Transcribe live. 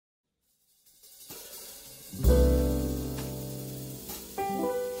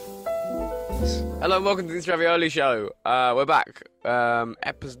Hello and welcome to this Ravioli show. We're back.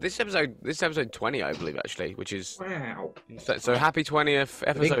 This episode 20, I believe, actually, which is Wow. so happy 20th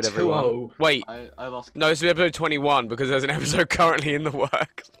episode, Big everyone. 2-0. Wait, I lost. no, it's episode 21 because there's an episode currently in the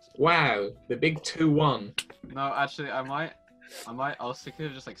works. Wow, the big 2-1. No, actually, I was thinking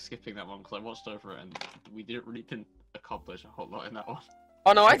of just like skipping that one because I watched over it and we didn't accomplish a whole lot in that one.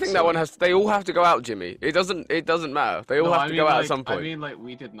 Oh no, I think that one has. They all have to go out, Jimmy. It doesn't matter. They all have to go out at some point. I mean, like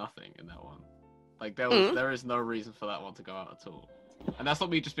we did nothing in that one. Like there is no reason for that one to go out at all. And that's not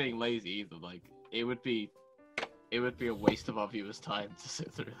me just being lazy either. Like it would be a waste of our viewers' time to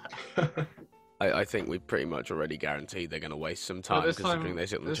sit through that. I think we pretty much already guaranteed they're going to waste some time considering they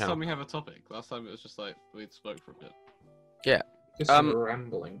sit on the this channel. time we have a topic. Last time it was just like we spoke for a bit. Yeah. Just some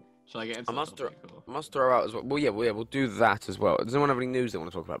rambling. Should I get into the topic? I must throw out as well. Well, yeah, we'll do that as well. Does anyone have any news they want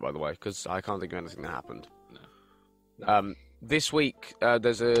to talk about, by the way? Because I can't think of anything that happened. No. This week,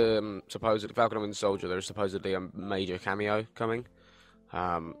 there's a supposedly Falcon and Winter Soldier. There's supposedly a major cameo coming.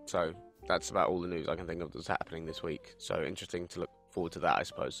 So that's about all the news I can think of that's happening this week. So interesting to look forward to that, I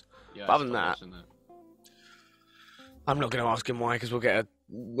suppose. Yeah, but other than that, I'm not going to ask him why, because we'll get a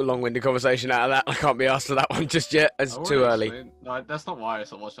long-winded conversation out of that. I can't be asked for that one just yet. It's too early. No, that's not why I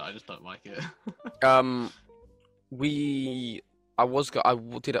still watched it. I just don't like it.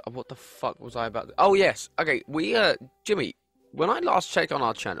 What the fuck was I about? Oh yes, okay. Jimmy, when I last checked on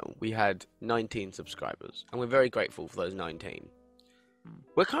our channel, we had 19 subscribers, and we're very grateful for those 19.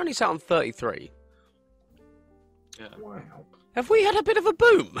 We're currently sat on 33. Yeah. Wow. Have we had a bit of a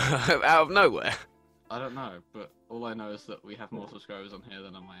boom out of nowhere? I don't know, but all I know is that we have more subscribers on here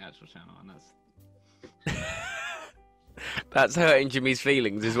than on my actual channel, and that's... That's hurting Jimmy's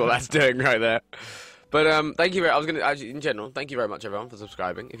feelings, is what that's doing right there. But thank you. In general, thank you very much, everyone, for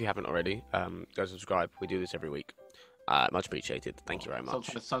subscribing. If you haven't already, go subscribe. We do this every week. Much appreciated. Thank you very much.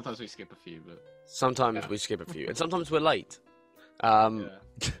 Sometimes we skip a few, but... Sometimes we skip a few, and sometimes we're late. Yeah,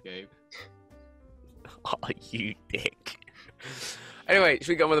 Gabe. Oh, you dick. Anyway, should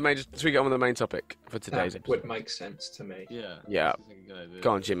we get on with the main topic for today's episode? Would make sense to me. Yeah. Yeah. This is a good idea.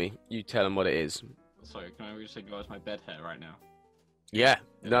 Go on, Jimmy. You tell them what it is. Sorry, can I just acknowledge my bed hair right now? Yeah.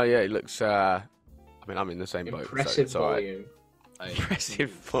 No, yeah, it looks... I mean, I'm in the same boat. Impressive so it's volume.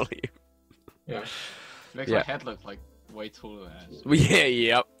 Impressive volume. Yeah. Makes Yeah. my head look like way taller than it is. Yeah,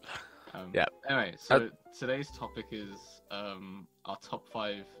 yep. Yeah. Anyway, so today's topic is our top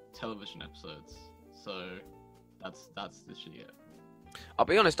 5 television episodes. So that's literally it. I'll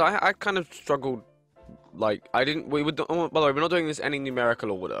be honest, I kind of struggled, like, by the way, we're not doing this any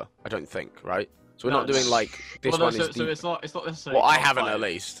numerical order, I don't think, right? So we're not doing, like, this one is so it's not necessarily well, I top haven't 5. at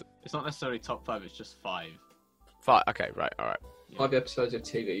least. It's not necessarily top 5, it's just 5. 5, okay, right, alright. 5 episodes of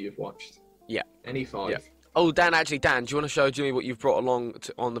TV you've watched. Yeah. Any 5. Yeah. Oh, Dan, do you want to show Jimmy what you've brought along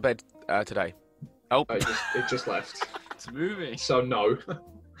on the bed today? Oh. It just left. It's moving. So no.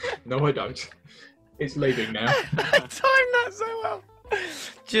 No, I don't. It's leaving now. I timed that so well.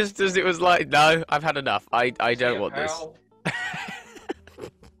 Just as it was like, no, I've had enough. I don't want this.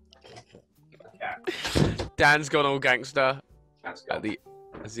 Dan's gone all gangster. Cat's gone.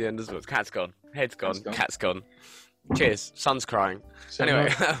 At the end as well. Cat's gone. Head's gone. Cat's gone. Cat's gone. Cheers. Son's crying. So Anyway.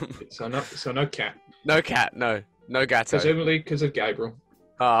 so no cat. No cat. No gatto. Presumably because of Gabriel.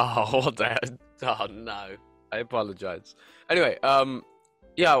 Oh, what the hell? Oh, no. I apologize. Anyway,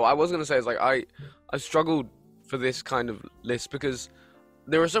 yeah, what I was going to say is, like, I struggled for this kind of list because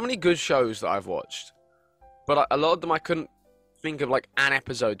there are so many good shows that I've watched, but a lot of them I couldn't think of, like, an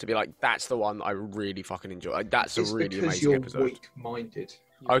episode to be like, that's the one that I really fucking enjoy. Like, that's a really amazing episode. You're weak-minded.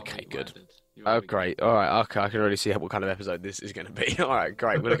 Okay, good. Oh, great. All right. Okay, I can already see what kind of episode this is going to be. All right,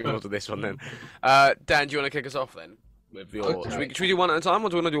 great. We're looking forward to this one then. Dan, do you want to kick us off then? With your... Okay. Should we do one at a time, or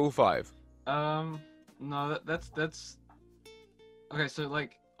do you want to do all 5? No, that's okay. So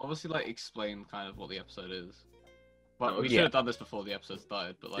like, obviously, like, explain kind of what the episode is. But we should have done this before the episode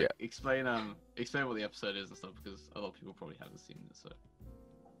started. But like, explain what the episode is and stuff, because a lot of people probably haven't seen it. So,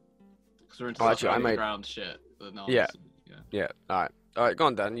 because we're into underground shit. That no one's seen. Yeah. All right. Go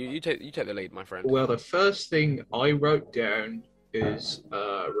on, Dan. You take the lead, my friend. Well, the first thing I wrote down is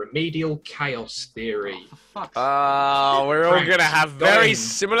remedial chaos theory. Oh, for fuck's We're all gonna have very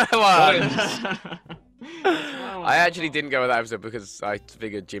similar ones. I actually didn't go with that episode because I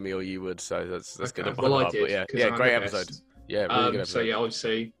figured Jimmy or you would, so that's Okay. good. Well, I did. Yeah, I'm great the episode. best. Yeah, really good episode. So yeah,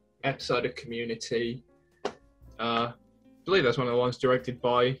 obviously, episode of Community. I believe that's one of the ones directed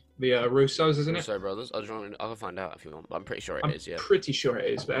by the Russos, isn't it? Russo brothers. I'll find out if you want, but I'm pretty sure it is. Yeah. Pretty sure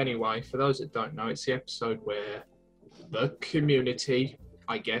it is. But anyway, for those that don't know, it's the episode where the Community,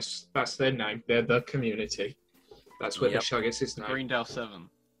 I guess that's their name. They're the Community. That's where the show gets its name. Greendale 7.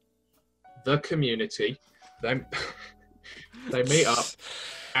 the community. They they meet up,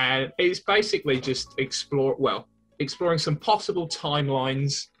 and it's basically just exploring some possible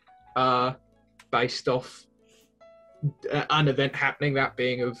timelines based off an event happening, that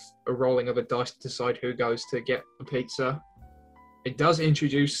being of a rolling of a dice to decide who goes to get the pizza. It does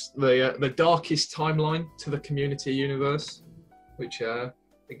introduce the darkest timeline to the community universe, which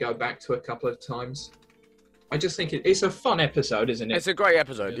they go back to a couple of times. I just think it's a fun episode, isn't it? It's a great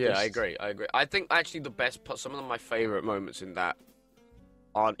episode. Yeah, I agree. I think actually the best part, some of my favorite moments in that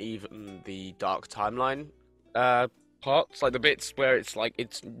aren't even the dark timeline parts, like the bits where it's like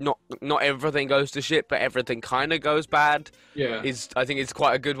it's not everything goes to shit, but everything kind of goes bad. Yeah, I think it's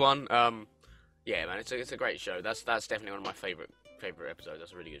quite a good one. Yeah, man, it's a great show. That's definitely one of my favorite episodes.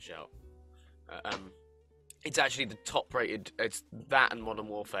 That's a really good shout. It's actually the top rated. It's that and Modern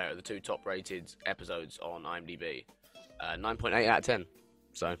Warfare are the two top rated episodes on IMDb. 9.8 out of 10.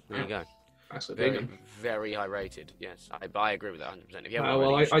 So there you go. That's a big one. Very high rated. Yes, I agree with that 100%. If you haven't well,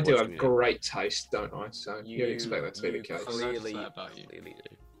 already, I do have it. Great taste, don't I? So you'd expect that to be the case. Clearly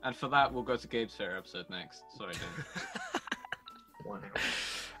do. And for that, we'll go to Gabe's favorite episode next. Sorry, Dan.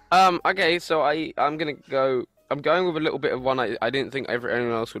 Wow. Okay, so I'm going with a little bit of one I didn't think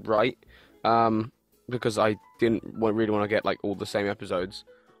anyone else would write. Because I didn't really want to get like all the same episodes.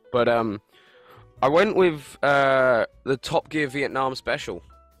 But I went with the Top Gear Vietnam special.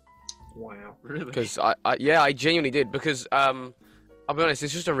 Wow. Really? Because I genuinely did, because I'll be honest,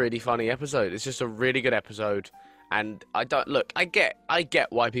 it's just a really funny episode. It's just a really good episode, and I get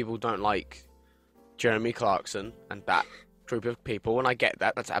why people don't like Jeremy Clarkson and that group of people, and I get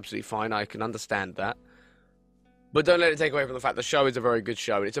that. That's absolutely fine. I can understand that. But don't let it take away from the fact the show is a very good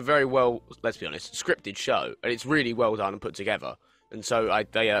show, and it's a very well, let's be honest, scripted show, and it's really well done and put together. And so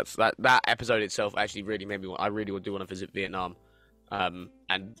that episode itself actually really made me I really do want to visit Vietnam. And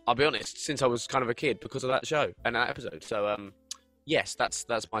I'll be honest, since I was kind of a kid, because of that show and that episode. So yes, that's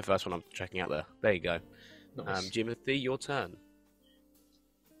my first one I'm checking out there. There you go. Nice. Jimothy, your turn.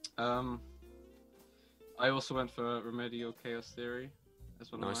 I also went for Remedial Chaos Theory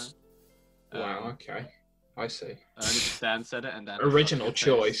as one of Nice. mine. Wow. Okay. I see. Dan said it, and Dan. Original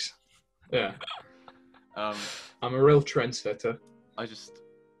choice. Yeah. I'm a real trendsetter. I'll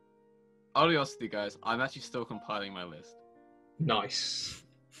be honest with you guys, I'm actually still compiling my list. Nice.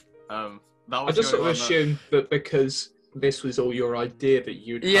 That I was just sort of assumed that because this was all your idea that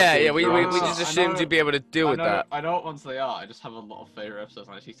you'd. Yeah, we No, just I assumed know- you'd be able to deal with that. I know what ones they are. I just have a lot of favorite episodes,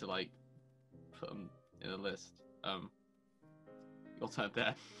 and I just need to like put them in a list. Your turn,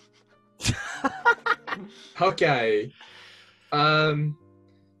 Dan. Okay.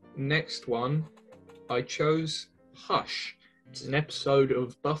 Next one, I chose Hush. It's an episode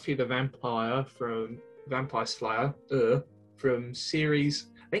of Buffy the Vampire Slayer from series.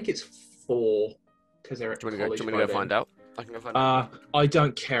 I think it's 4 because they're at Do you college. want to go find out? I can go find out. I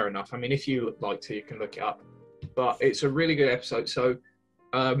don't care enough. I mean, if you would like to, you can look it up. But it's a really good episode. So,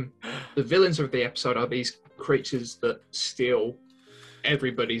 the villains of the episode are these creatures that steal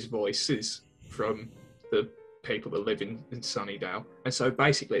everybody's voices from the people that live in Sunnydale. And so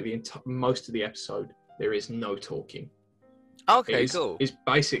basically most of the episode there is no talking. Okay, cool. It's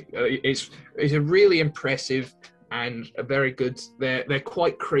basic. It's a really impressive and a very good. They're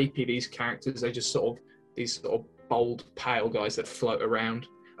quite creepy. These characters. They're just these bold, pale guys that float around.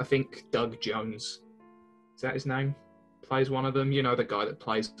 I think Doug Jones, is that his name? Plays one of them. You know, the guy that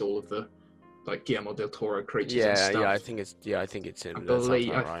plays all of the like Guillermo del Toro creatures and stuff. I think it's him.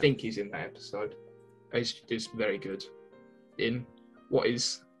 I think he's in that episode. It's very good in what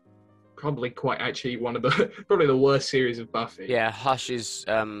is probably quite actually one of the probably the worst series of Buffy. Yeah, Hush is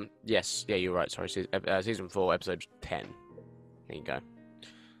yes, yeah, you're right. Sorry, season 4, episode 10. There you go.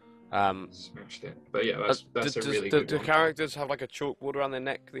 Smashed it. But yeah, that's a really good do one. characters have like a chalkboard around their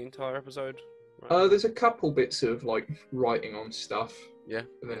neck the entire episode? Right. There's a couple bits of like writing on stuff. Yeah.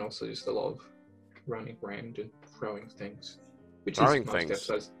 And then also just a lot of running around and throwing things. Which Throwing is most things?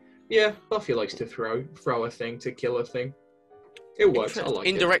 episodes. Yeah, Buffy likes to throw a thing to kill a thing. It works. I like it.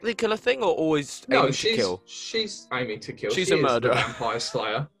 Indirectly kill a thing, or always aiming to kill? She's aiming to kill. She's she a is murderer. The vampire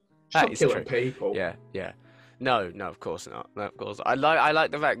slayer. She's That not is killing true. people. Yeah. No, of course not. No, of course. I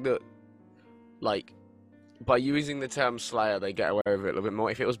like the fact that, like, by using the term Slayer, they get away with it a little bit more.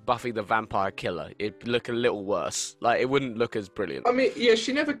 If it was Buffy the Vampire Killer, it'd look a little worse. Like, it wouldn't look as brilliant. I mean, yeah,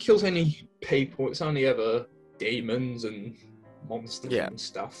 she never kills any people. It's only ever demons and monsters and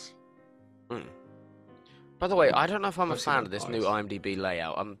stuff. Mm. By the way, I don't know if I'm a I've seen fan of this new vampires. IMDb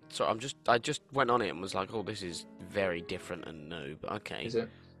layout. I just went on it and was like, oh, this is very different and new. But okay. Is it?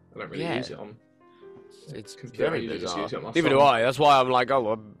 I don't really Yeah. use it on. It's Computer, very you just bizarre. use it on my Neither do phone. I. That's why I'm like,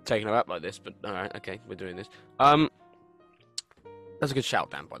 oh, I'm taking her up like this. But all right, okay, we're doing this. That's a good shout,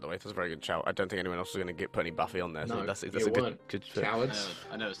 Dan. By the way, that's a very good shout. I don't think anyone else is going to put any Buffy on there. So No, that's you a weren't. good. Cowards.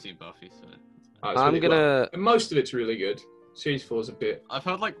 I never seen Buffy, so Oh, it's I'm really- gonna. well, most of it's really good. Series 4 is a bit. I've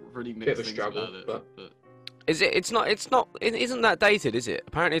heard like really Bit mixed of a things struggle, about it. but- Is it? It's not. It isn't that dated, is it?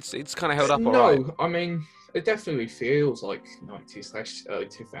 Apparently, it's kind of held up No, alright. I mean, it definitely feels like 90s/early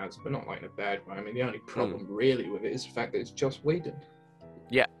 2000s, but not like in a bad way. I mean, the only problem really with it is the fact that it's Joss Whedon.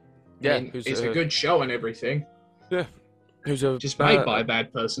 Yeah. I mean, it's a good show and everything. Yeah. Who's a Just made by a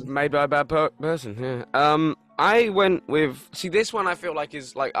bad person. Made by a bad person. Yeah. I went with. See, this one I feel like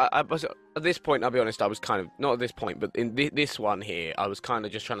is like I was at this point. I'll be honest. I was kind of not at this point, but in this one here, I was kind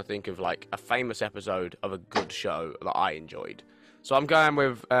of just trying to think of like a famous episode of a good show that I enjoyed. So I'm going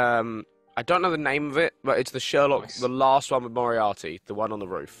with. I don't know the name of it, but it's the Sherlock, Nice. the last one with Moriarty, the one on the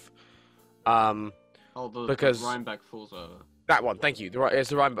roof. Because- the Rhinebeck Falls over. That one. Thank you. It's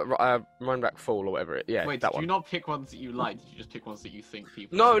the Rhineback Fall or whatever. Yeah, Wait, that did one. you not pick ones that you liked? Did you just pick ones that you think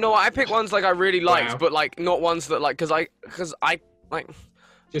people? No, I picked ones like I really liked, Wow. but like not ones that like because I like.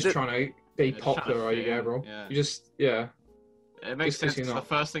 Just The- trying to be Yeah, just trying to popular, are you, fit in, Gabriel? yeah. You just, yeah. It makes Just 'cause sense. you're 'Cause not- the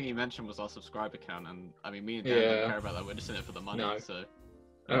first thing you mentioned was our subscriber count, and I mean, me and Dan Yeah. don't care about that. We're just in it for the money. No. So.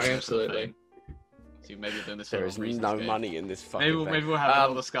 Oh, we're just in it for the absolutely. fame. So maybe doing this. There for is reasons, no Gabe. money in this fucking thing. Maybe we'll have a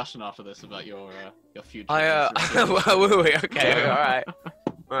little Um, discussion after this about your future. well, will we? Okay, Yeah.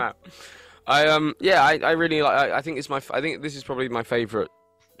 all right. I really like. I think it's I think this is probably my favorite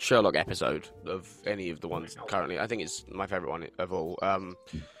Sherlock episode of any of the ones currently. I think it's my favorite one of all.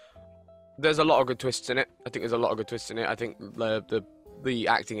 There's a lot of good twists in it. I think I think the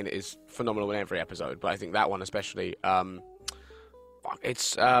acting in it is phenomenal in every episode, but I think that one especially.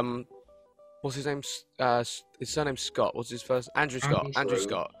 It's what's his name? His surname's Scott. What's his first? Andrew Scott. Andrew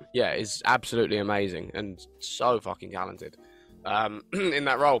Scott. Yeah, is absolutely amazing and so fucking talented in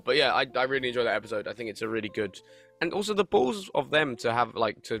that role. But yeah, I really enjoy that episode. I think it's a really good, and also the balls of them to have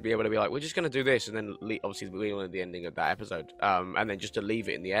like to be able to be like, we're just gonna do this, and then obviously we wanted the ending of that episode, and then just to leave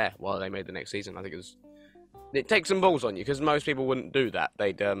it in the air while they made the next season. I think it takes some balls on you because most people wouldn't do that.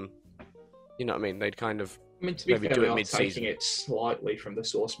 They'd you know what I mean? They'd kind of. I mean, to be Maybe fair, do we it are mid-season. taking it slightly from the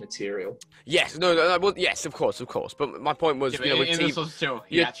source material. Yes, no, well, yes, of course. But my point was, Yeah, you know, with in TV, the source material,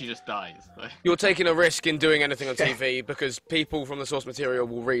 he Yeah. actually just dies. Like, you're taking a risk in doing anything on TV because people from the source material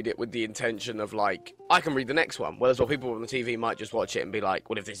will read it with the intention of like, I can read the next one. Whereas what people from the TV might just watch it and be like,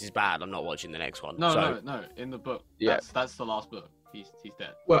 well, if this is bad, I'm not watching the next one. So, no. In the book, Yeah. that's the last book. He's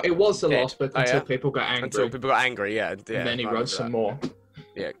dead. Well, it was the Dead. last book Oh, until yeah? people got angry. Until people got angry, yeah. and then he I wrote remember some that. more.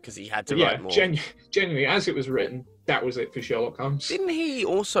 Yeah, because he had to But yeah, write more. genuinely, as it was written, that was it for Sherlock Holmes. Didn't he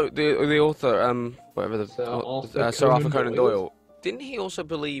also the author whatever the Sir Arthur Conan Doyle? Didn't he also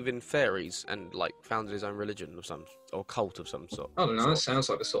believe in fairies and like founded his own religion of some or cult of some sort? I don't know. That sounds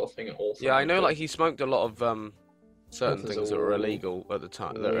like the sort of thing an author. Yeah, I know. would Like he smoked a lot of certain Authors things are that were all illegal at the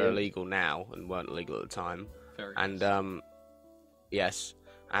time, that are weird. illegal now and weren't illegal at the time. Very And nice. yes,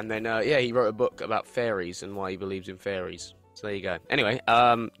 and then he wrote a book about fairies and why he believes in fairies. So there you go. Anyway,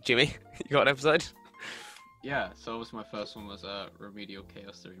 Jimmy, you got an episode? Yeah, so obviously my first one was Remedial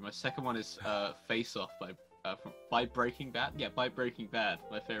Chaos Theory. My second one is Face Off by Breaking Bad. Yeah, by Breaking Bad.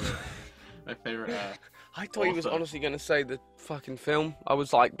 My favorite. I thought he was author. honestly going to say the fucking film. I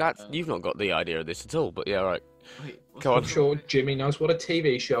was like, "That's you've not got the idea of this at all." But yeah, right. Wait, what's Go the- on. I'm sure Jimmy knows what a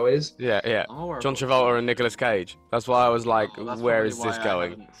TV show is. Yeah, yeah. I'm aware of John what- Travolta and Nicolas Cage. That's why I was like, Oh, that's "Where probably is why this I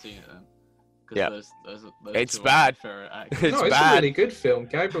going?" haven't seen it then. 'Cause Yeah. those It's two are my bad. favorite actors. It's no, it's bad. a really good film.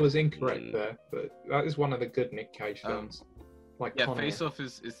 Gabriel is incorrect Mm. there, but that is one of the good Nick Cage films. Like Yeah, Con Air. Face Off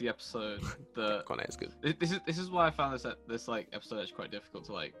is the episode that Con Air's good. this is why I found this like episode actually quite difficult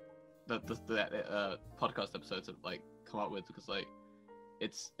to like the podcast episode to like come up with because like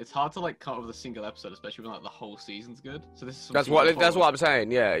it's hard to like come up with a single episode, especially when like the whole season's good. So this is from That's season what 4. I'm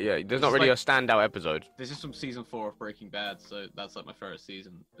saying. Yeah, yeah. There's It's not really like- a standout episode. This is from season 4 of Breaking Bad, so that's like my favorite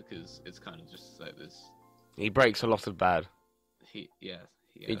season because it's kind of just like this. He breaks a lot of bad. He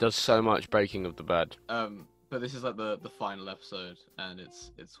He does so much breaking of the bad. But this is like the final episode, and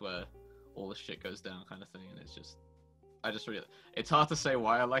it's where all the shit goes down, kind of thing, and it's just, I just really, it's hard to say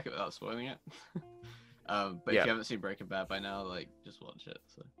why I like it without spoiling it. But if Yeah. you haven't seen Breaking Bad by now, like just watch it.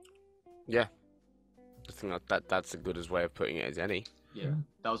 So Yeah. I think that's as good as way of putting it as any. yeah,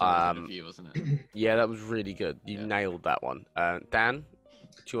 that was a really good Um, review, wasn't it? Yeah, that was really good. You Yeah. nailed that one. Dan,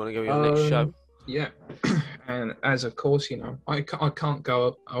 do you want to go your next show? Yeah, and as of course, you know, I can't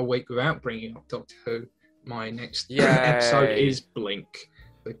go a week without bringing up Doctor Who. My next Yay. episode is Blink,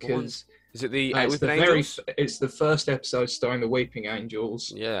 because Is it the It's Weeping Angels? it's the first episode starring the Weeping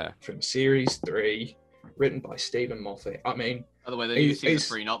Angels Yeah. from series 3, written by Stephen Moffat. I mean, By the way, they do season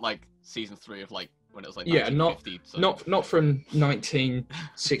 3, not like season 3 of like when it was like yeah, 1950. not from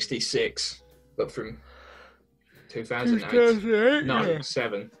 1966, but from 2008. No,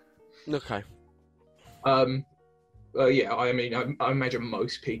 7. Okay. Yeah, I mean, I imagine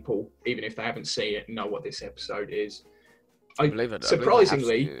most people, even if they haven't seen it, know what this episode is. I believe it.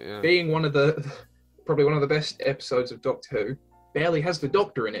 Surprisingly, being probably one of the best episodes of Doctor Who, barely has the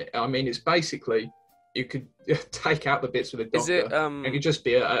Doctor in it. I mean, it's basically, you could take out the bits with the Doctor, it could just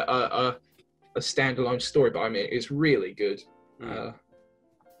be a standalone story. But I mean, it's really good.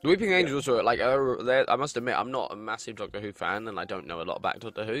 The Weeping Angels are like, I must admit, I'm not a massive Doctor Who fan, and I don't know a lot about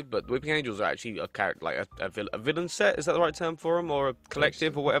Doctor Who. But the Weeping Angels are actually a character, like a villain set. Is that the right term for them, or a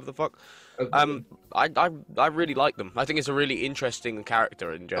collective, or whatever the fuck? I really like them. I think it's a really interesting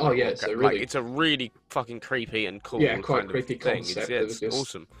character in general. Oh yeah, it's a really fucking creepy and cool quite kind creepy of thing. concept. It's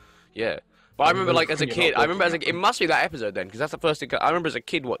awesome. Yeah, but I remember like as a kid, it must be that episode then, because that's the first thing I remember as a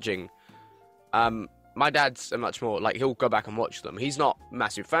kid watching. My dad's a much more, like, he'll go back and watch them. He's not a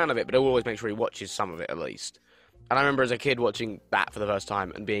massive fan of it, but he'll always make sure he watches some of it at least. And I remember as a kid watching that for the first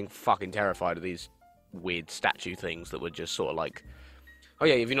time and being fucking terrified of these weird statue things that were just sort of like, oh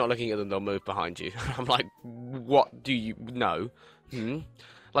yeah, if you're not looking at them, they'll move behind you. I'm like, what do you know?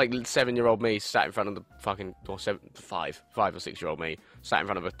 Like 7-year-old me sat in front of the fucking, or 5 or 6-year-old me sat in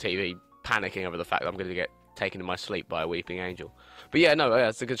front of a TV panicking over the fact that I'm going to get taken in my sleep by a weeping angel. But yeah, no,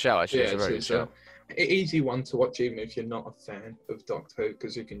 it's a good show actually. It's a very good show. Easy one to watch even if you're not a fan of Doctor Who,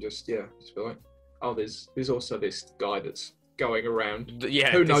 because you can just be like, oh, there's also this guy that's going around. Yeah,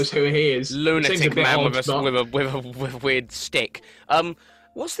 who knows who he is? Lunatic man with a weird stick.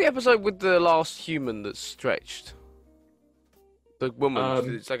 What's the episode with the last human that's stretched? The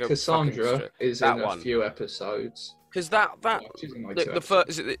woman, it's like a Cassandra is in a few episodes. Because is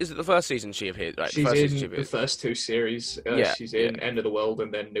it the first season she appeared? Right, she's in the first 2 series. She's in End of the World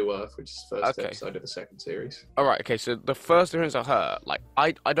and then New Earth, which is the first episode of the 2nd series. All right, okay. So the first appearance of her, like,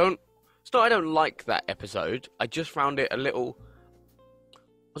 I don't. It's not I don't like that episode. I just found it a little. I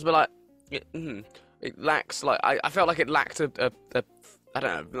was a bit like, it lacks like I felt like it lacked a I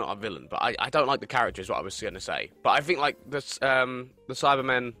don't know, not a villain, but I don't like the character is what I was going to say. But I think like the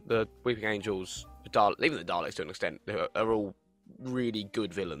Cybermen, the Weeping Angels, even the Daleks to an extent, are all really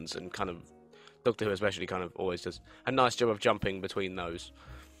good villains, and kind of Doctor Who especially kind of always does a nice job of jumping between those.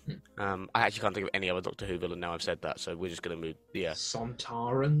 I actually can't think of any other Doctor Who villain now I've said that, so we're just going to move. Yeah,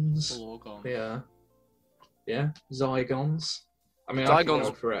 Sontarans. Yeah, Zygons. I mean,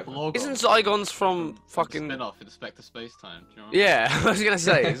 Zygons forever. Isn't Zygons from fucking spin-off in Inspector Spacetime? Do you remember? Yeah, I was gonna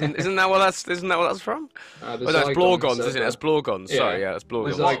say, isn't that what that's from? That's Blorgons, isn't it? That's Blorgons. Yeah. Sorry, yeah, that's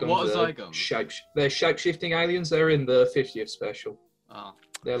Blorgons. What are Zygons? They're shape-shifting aliens. They're in the 50th special. Oh.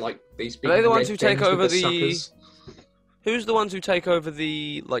 They're like these big. Are they the ones who take over the? Who's the ones who take over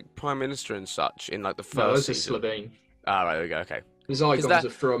the like Prime Minister and such in like the first season? Slovene. Ah, right, there we go. Okay. The Zygons are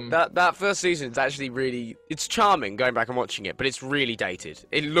from that first season is actually really charming going back and watching it, but it's really dated.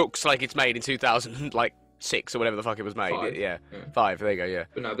 It looks like it's made in 2006 or whatever the fuck it was made. 5. There you go. Yeah.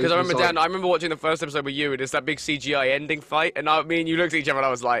 Because I remember watching the first episode with you, and it's that big CGI ending fight, and me and you looked at each other, and I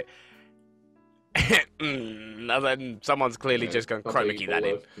was like, and then someone's clearly just going chroma key that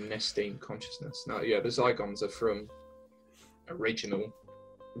in. Nesting consciousness. No, yeah, the Zygons are from original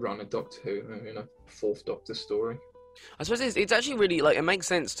run of Doctor Who, in a 4th Doctor story. I suppose it's actually really, like, it makes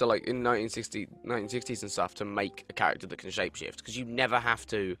sense to, like, in 1960s and stuff, to make a character that can shapeshift, because you never have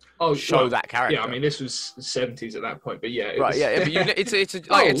to show that character. Yeah, I mean, this was the 70s at that point, but yeah. But it's a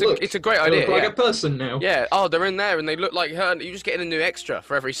great idea. They look like a person now. Yeah, they're in there, and they look like her, and you just get in a new extra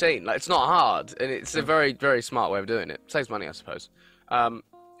for every scene. Like, it's not hard, and it's a very, very smart way of doing it. Saves money, I suppose.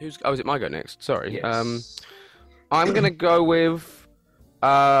 Is it my go next? Sorry. Yes. I'm going to go with,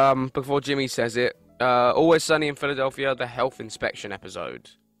 before Jimmy says it, Always Sunny in Philadelphia, the health inspection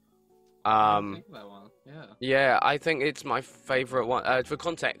episode. I think that one. Yeah, I think it's my favourite one. For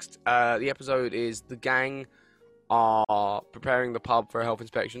context, the episode is the gang are preparing the pub for a health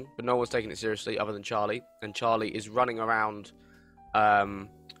inspection, but no one's taking it seriously other than Charlie. And Charlie is running around. But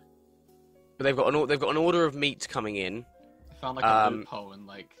they've got an order of meat coming in. They found like a loophole in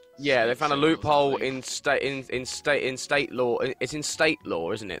like. Yeah, they found a loophole in state law. It's in state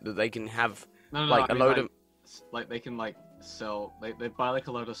law, isn't it, that they can have. Like they can like sell. They buy like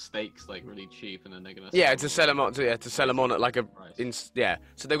a load of steaks like really cheap, and then they're gonna. To sell them on at like a.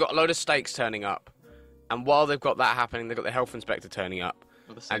 So they've got a load of steaks turning up, and while they've got that happening, they've got the health inspector turning up,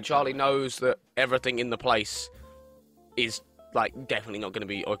 and Charlie knows that everything in the place is like definitely not going to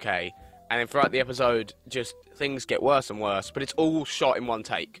be okay, and then throughout the episode, just things get worse and worse. But it's all shot in one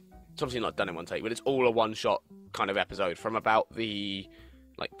take. It's obviously not done in one take, but it's all a one-shot kind of episode from about the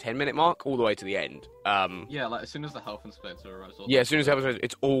 10-minute mark all the way to the end. Yeah, like as soon as the health inspector arrives. Yeah, as soon as the episode,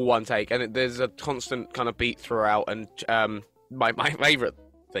 it's all one take, and there's a constant kind of beat throughout. And my favourite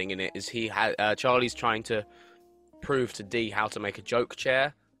thing in it is Charlie's trying to prove to Dee how to make a joke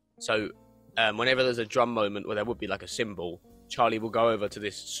chair. So whenever there's a drum moment where there would be like a cymbal, Charlie will go over to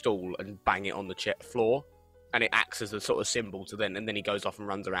this stool and bang it on the floor, and it acts as a sort of symbol to then, and then he goes off and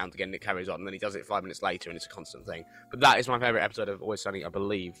runs around again, and it carries on, and then he does it 5 minutes later, and it's a constant thing. But that is my favourite episode of Always Sunny, I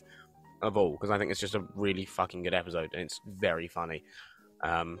believe, of all, because I think it's just a really fucking good episode, and it's very funny.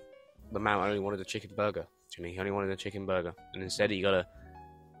 The man only wanted a chicken burger, Jimmy. He only wanted a chicken burger, and instead he got a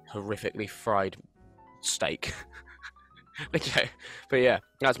horrifically fried steak. Okay, but yeah,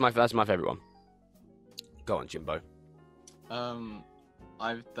 that's my favourite one. Go on, Jimbo.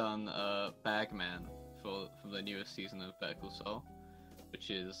 I've done Bagman from the newest season of Better Call Saul, which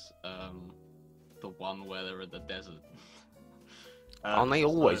is the one where they're in the desert. Aren't they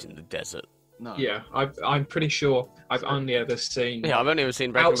always in the desert? No. Yeah, I'm pretty sure I've only ever seen. Yeah, I've only ever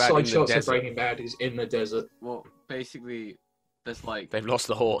seen Breaking Bad in the desert. Outside shots of Breaking Bad is in the desert. Well, basically, there's like they've lost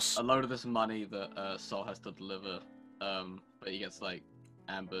the horse. A load of this money that Saul has to deliver, but he gets like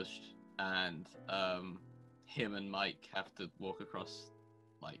ambushed, and him and Mike have to walk across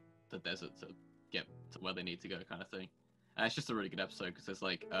like the desert to get to where they need to go, kind of thing. And it's just a really good episode because there's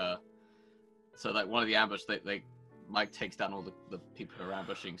like so like one of the ambush, they Mike takes down all the people who are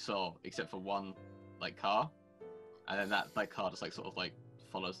ambushing Saul except for one like car, and then that car just like sort of like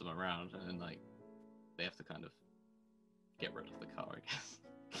follows them around, and then like they have to kind of get rid of the car, I guess.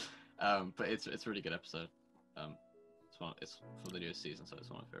 But it's a really good episode. It's from the newest season, so it's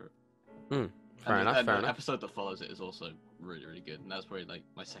one of my favorite. Fair enough. The episode that follows it is also really, really good, and that's probably like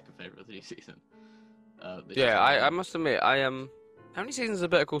my second favorite of the new season. I must admit, how many seasons of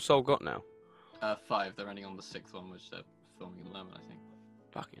Better Call Saul got now? 5. They're ending on the 6th one, which they're filming at the moment, I think.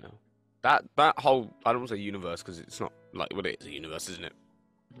 Fucking hell. That whole, I don't want to say universe because it's not like what it is a universe, isn't it?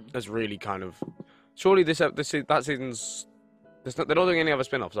 Mm-hmm. That's really kind of. Surely that season's. They're not doing any other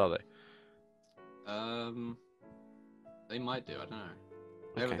spin-offs, are they? They might do. I don't know.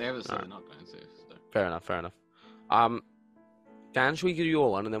 They haven't said they're not going to. So. Fair enough. Dan, should we do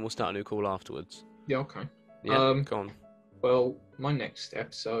your one and then we'll start a new call afterwards? Yeah, okay. Yeah, go on. Well, my next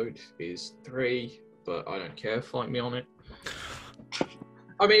episode is 3, but I don't care. Fight me on it.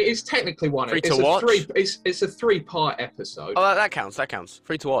 I mean, it's technically one. Free to watch? It's a 3-part episode. Oh, that counts.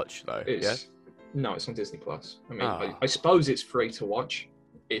 Free to watch, though. Yes. No, it's on Disney Plus. I mean, I suppose it's free to watch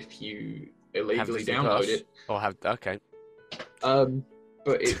if you illegally download it. Okay.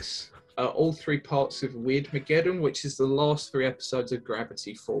 But it's all 3 parts of Weirdmageddon, which is the last 3 episodes of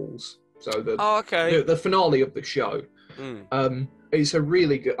Gravity Falls. So the finale of the show. It's a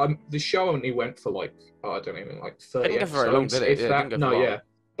really good. The show only went for like I don't even like 30 episodes. Very long, did it? If that, no, yeah.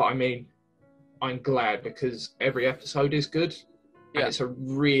 But I mean, I'm glad because every episode is good. And it's a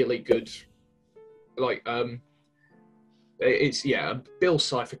really good. Like it's Bill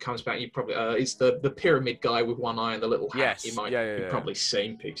Cipher comes back. You probably it's the pyramid guy with one eye and the little hat. Yes. You've probably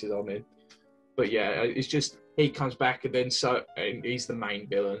seen pictures of him. But yeah, it's just he comes back and he's the main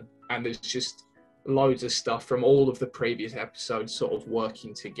villain, and there's just loads of stuff from all of the previous episodes sort of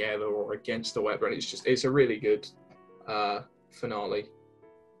working together or against or whatever, and it's a really good finale.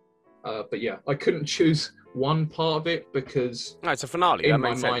 But yeah, I couldn't choose one part of it because it's a finale. In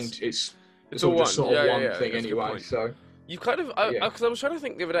my mind, it's all just sort of one thing anyway. So you kind of because I was trying to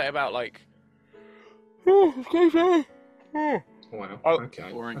think the other day about like. Wow. Okay.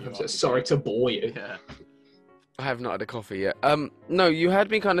 I'm sorry to bore you. Yeah. I have not had a coffee yet. No, you had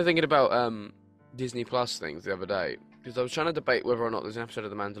me kind of thinking about Disney Plus things the other day because I was trying to debate whether or not there's an episode of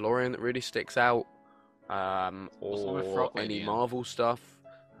The Mandalorian that really sticks out, or any Marvel stuff.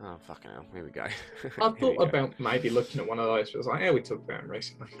 Oh fucking hell! Here we go. I thought about maybe looking at one of those, but I was like, we talked about them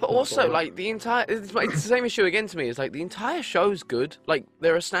recently. But also, like it's the same issue again to me. It's like the entire show's good. Like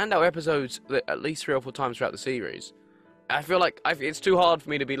there are standout episodes that at least 3 or 4 times throughout the series. I feel like it's too hard for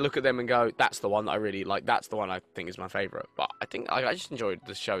me to look at them and go, that's the one that I really like. That's the one I think is my favourite. But I think I just enjoyed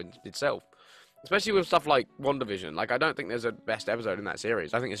the show itself, especially with stuff like WandaVision. Like I don't think there's a best episode in that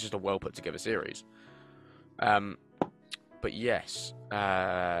series. I think it's just a well put together series. But yes,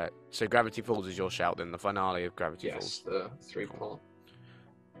 so Gravity Falls is your shout then, the finale of Gravity Falls. Yes, the 3-part.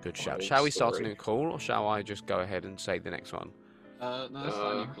 Good shout. Shall we start a new call, or shall I just go ahead and say the next one? No, let's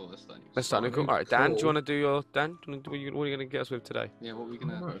start a new call. Let's start a new call. Alright, Dan, do you want to do your... Dan, what are you going to get us with today? Yeah, what are we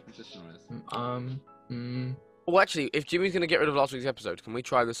going to transition with? Well, actually, if Jimmy's gonna get rid of last week's episode, can we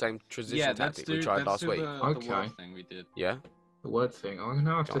try the same transition tactic we tried last week? The Okay. word thing we did. Yeah. The word thing. I'm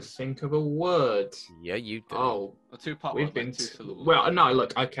gonna have Go on. to think of a word. Yeah, you do. Oh, A two-part we've word, been. like two syllables. Well, no.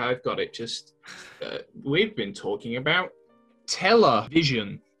 Look, okay, I've got it. Just we've been talking about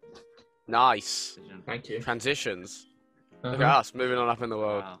television. Nice. Thank you. Transitions. Look Uh-huh. at us moving on up in the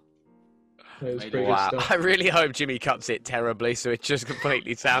world. Wow. That was Made pretty it. good Wow. stuff. I really hope Jimmy cuts it terribly, so it just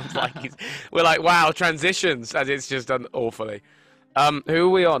completely sounds like we're like, wow, transitions, as it's just done awfully. Who are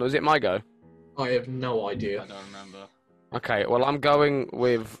we on? Was it my go? I have no I idea. don't remember. Okay, well, I'm going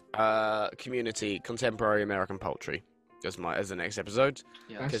with Community Contemporary American Poultry as the next episode.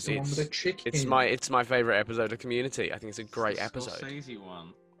 Yeah. That's 'Cause the one with the chicken. It's my favorite episode of Community. I think it's a great It's the episode. Scorsese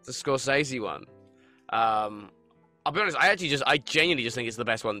one. The Scorsese one. I'll be honest. I genuinely just think it's the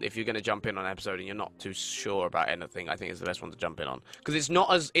best one. If you're going to jump in on an episode and you're not too sure about anything, I think it's the best one to jump in on because it's not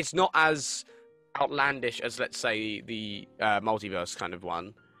as outlandish as, let's say, the multiverse kind of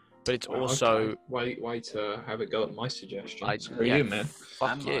one, but it's Well, also okay. Way to have a go at my suggestion. I- Screw yeah. you, man.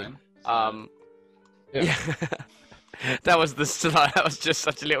 fuck And you. mine, so- Yeah. That was that was just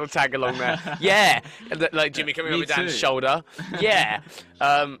such a little tag along there. Yeah, like Jimmy coming Me over Dan's too. shoulder. Yeah,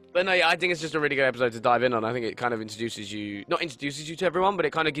 but no, yeah, I think it's just a really good episode to dive in on. I think it kind of not introduces you to everyone, but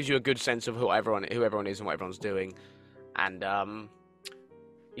it kind of gives you a good sense of who everyone is and what everyone's doing. And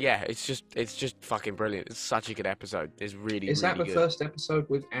yeah, it's just fucking brilliant. It's such a good episode. It's really Is that really the good. first episode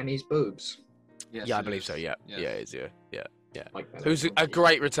with Annie's boobs? Yes, Yeah, I it believe is. so. Yeah, Yes. yeah, it is. Yeah. Like that. Who's a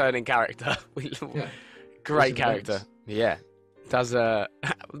great returning character. Yeah. Great Lives in the character. vents. Yeah. Does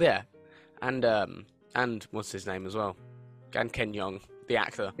yeah. And what's his name as well? And Ken Jeong, the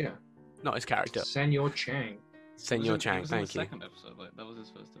actor. Yeah. Not his character. Senor Chang. Senor He Chang, was in thank the you. second episode. Like, that was his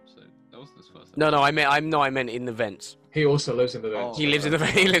first episode. That was his first episode. No, I meant in the vents. He also lives in the vents. He lives in the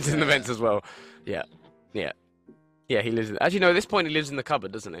he lives in the Yeah. vents as well. Yeah. Yeah, he lives in actually no, at this point he lives in the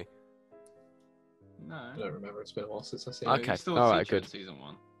cupboard, doesn't he? No. I don't remember. It's been a while since I've seen No, it. Okay, He's still a alright, teacher in good. season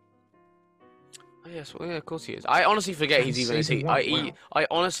 1. Oh, yes, well, yeah, of course he is. I honestly forget he's even a Season teacher. one, wow. I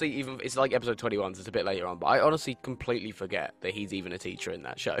honestly even it's like episode 21, so it's a bit later on, but I honestly completely forget that he's even a teacher in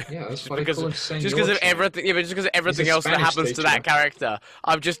that show. Yeah, that's Just why they because call him of- Senor just because of Chang. everything, yeah, but just because of everything else that Spanish happens to that teacher. character,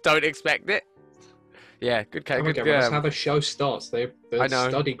 I just don't expect it. Yeah, good Oh character. my God, that's how the show starts. They I know.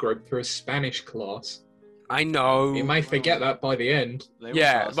 study group through a Spanish class. I know. You may forget that by the end. They always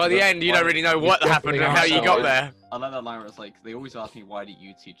Yeah, ask by me, the like, end, you why- don't really know You what definitely happened and how you ask got that. there. I like that line where it's like, they always ask me, why do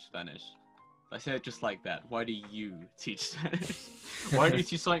you teach Spanish? I say it just like that. Why do you teach Spanish? Why don't you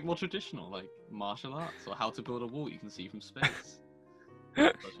teach something more traditional, like martial arts or how to build a wall you can see from space?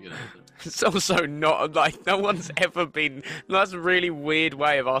 Such a good answer. It's also not like no one's ever been. That's a really weird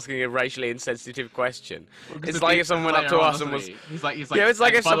way of asking a racially insensitive question. Well, 'cause It's the like thing if someone went up later to on, us and doesn't was. he? He's like, Yeah, it's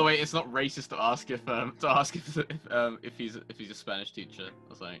like and if by some- the way, it's not racist to ask if he's a Spanish teacher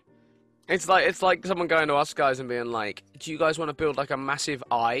or something. It's like someone going to us guys and being like, "Do you guys want to build like a massive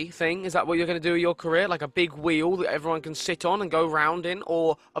eye thing? Is that what you're going to do with your career? Like a big wheel that everyone can sit on and go round in,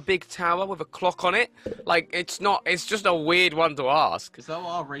 or a big tower with a clock on it? Like it's not. It's just a weird one to ask. Is that what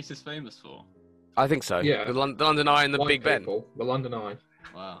our race is famous for? I think so. Yeah. The London Eye and the White Big Ben. people, the London Eye.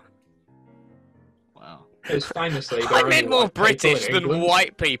 Wow. Wow. It's famously. I meant more British than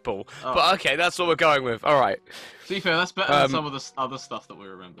white people. Oh. But okay, that's what we're going with. All right, To be fair, that's better than Um, some of the other stuff that we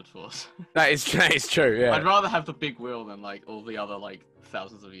remembered for. that is true. Yeah. I'd rather have the big wheel than like all the other like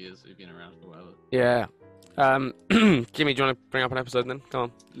thousands of years we've been around or whatever. Yeah. Jimmy, do you want to bring up an episode then? Come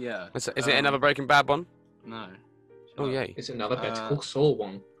on. Yeah. Is it another Breaking Bad one? No. Oh, Shut up. yay. It's another Better Uh, Call Saul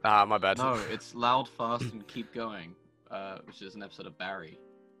one. Ah, my bad. No, it's Loud, Fast, and Keep Going, which is an episode of Barry.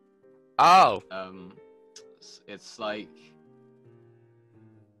 Oh. It's like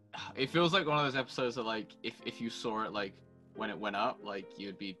it feels like one of those episodes that like if you saw it like when it went up, like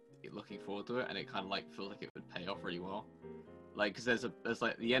you'd be looking forward to it, and it kind of like feels like it would pay off really well. Like, because there's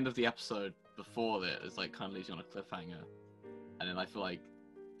like the end of the episode before that is like kind of leaves you on a cliffhanger, and then I feel like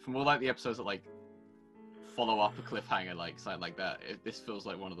from all like the episodes that like follow up a cliffhanger, like something like that, this feels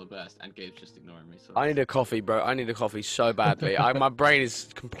like one of the best. And Gabe's just ignoring me. So I need a coffee, bro. I need a coffee so badly. My brain is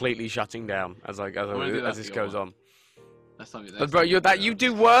completely shutting down as gonna do that as this for your goes one. on. that's something. But bro, you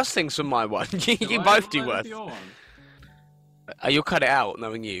do worse things than my one. you both do worse. You'll cut it out,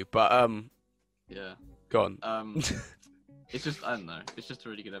 knowing you. But Yeah. go on. It's just, I don't know. It's just a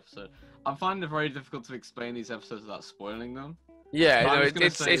really good episode. I'm finding it very difficult to explain these episodes without spoiling them. Yeah, But I'm no, just gonna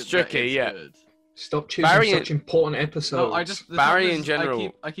it's say that tricky. it's Yeah. good. Stop choosing Barry such important episodes. No, I just the Barry trouble in is,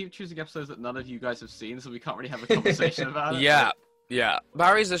 general- I keep choosing episodes that none of you guys have seen, so we can't really have a conversation about it. Yeah, yeah.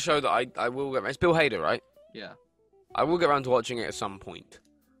 Barry's a show that I will get. It's Bill Hader, right? Yeah. I will get around to watching it at some point.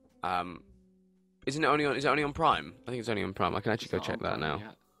 Isn't it only on? Is it only on Prime? I think it's only on Prime. I can actually go It's check not on that Prime now.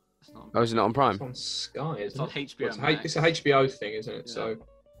 yet. It's not on Oh, is it not on Prime? It's on Sky, It's isn't on it? HBO It's, Max. it's a HBO thing, isn't it? Yeah. So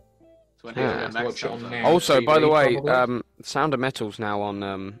It's when Yeah. HBO Max Watch it comes on out. now. Also, by the TV way, probably? Sound of Metal's now on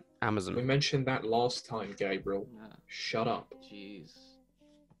we Amazon. mentioned that last time, Gabriel. Yeah. Shut up. Jeez.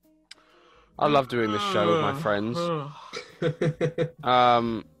 I love doing this show with my friends.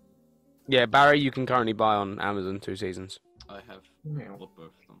 Yeah, Barry, you can currently buy on Amazon 2 seasons. I have Meow. bought both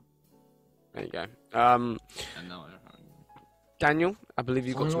of them. There you go. And now I have. Daniel, I believe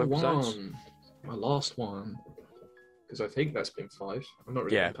you've got some Final episodes. one. My last one. Because I think that's been 5. I'm not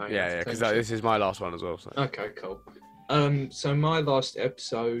really Yeah, paying yeah, because attention. this is my last one as well. So. Okay, cool. So my last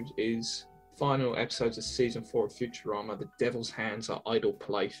episode is final episodes of season 4 of Futurama. The Devil's Hands Are Idle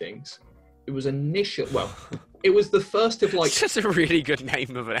Playthings. It was it was the first of It's just a really good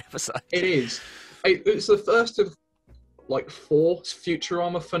name of an episode. It is. It's the first of 4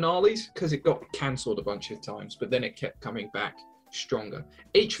 Futurama finales because it got cancelled a bunch of times, but then it kept coming back stronger.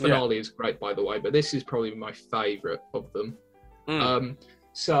 Each finale is great, by the way, but this is probably my favourite of them.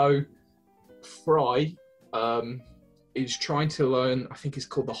 So Fry is trying to learn, I think it's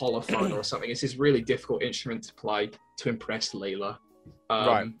called the holophone or something. It's this really difficult instrument to play to impress Leela.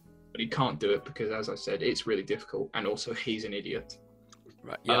 Right. But he can't do it because, as I said, it's really difficult, and also he's an idiot.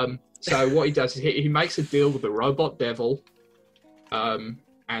 Right. Yeah. So what he does is he makes a deal with the robot devil, and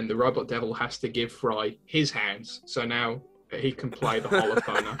the robot devil has to give Fry his hands, so now he can play the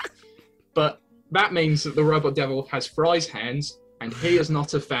holophoner. But that means that the robot devil has Fry's hands, and he is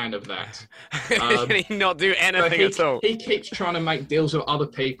not a fan of that. Can he not do anything at all? He keeps trying to make deals with other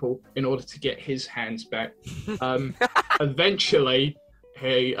people in order to get his hands back. Eventually,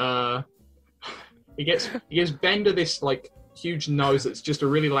 he gives Bender this huge nose that's just a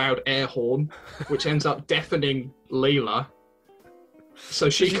really loud air horn, which ends up deafening Leela. So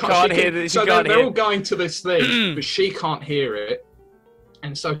she can't hear it. So they're all going to this thing, but she can't hear it.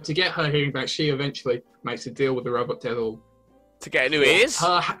 And so to get her hearing back, she eventually makes a deal with the robot devil To get new ears?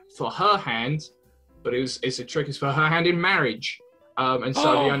 for her hand, but it's a trick. It's for her hand in marriage. And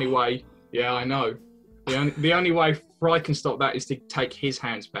so the only way, I know, the only way Fry can stop that is to take his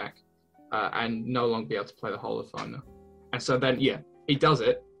hands back and no longer be able to play the holophone. And so then, he does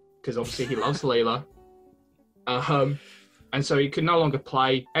it because obviously he loves Leela. And so he can no longer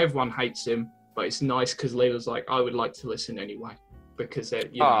play. Everyone hates him, but it's nice because Leela's like, I would like to listen anyway because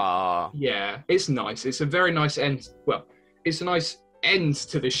it's nice. It's a very nice end. Well, it's a nice end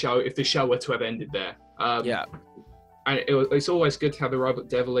to the show if the show were to have ended there. And it's always good to have the robot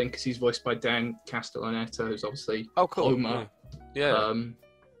devil in because he's voiced by Dan Castellaneta, who's obviously Homer. Yeah.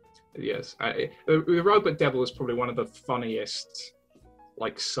 Yes, the robot devil is probably one of the funniest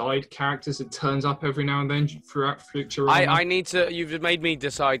side characters that turns up every now and then throughout Futurama. I need to. You've made me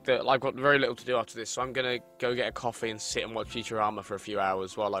decide that I've got very little to do after this, so I'm gonna go get a coffee and sit and watch Futurama for a few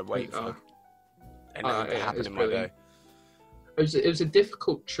hours while I wait for anything to happen in my day. It was a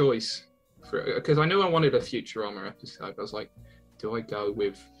difficult choice because I knew I wanted a Futurama episode. I was like, do I go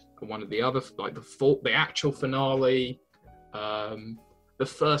with one of the other, the actual finale? The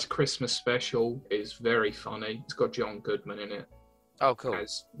first Christmas special is very funny. It's got John Goodman in it. Oh, cool.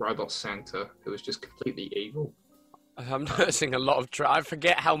 As Robot Santa, who was just completely evil. I'm noticing a lot of. I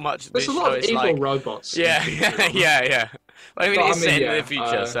forget how much There's this a lot show of is evil robots. Yeah, yeah. I mean, it's set in the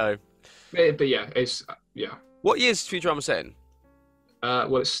future, so. But it's. What year's Futurama set in?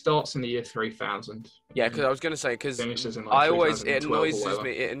 Well, it starts in the year 3000. Yeah, because I was going to say, because I always, it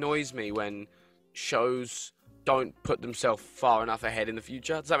annoys me when shows don't put themselves far enough ahead in the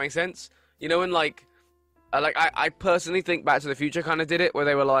future. Does that make sense? You know, when I personally think Back to the Future kind of did it, where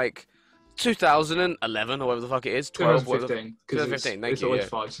they were like 2011 or whatever the fuck it is, 2015. 2015. Thank it's you. always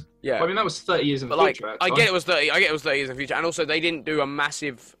fives. Yeah. Well, I mean, that was 30 years in the future. I get it was 30. I get it was 30 years in the future, and also they didn't do a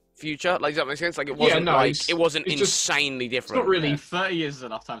massive future. Does that make sense? It wasn't it wasn't insanely different. It's not really. 30 years is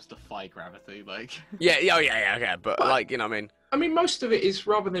enough time to defy gravity. Yeah. But you know what I mean. I mean, most of it is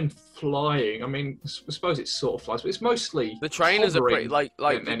rather than flying. I mean, I suppose it sort of flies, but it's mostly the trainers are pretty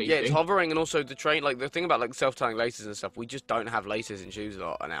it's hovering, and also the train. The thing about self-tying laces and stuff, we just don't have laces in shoes a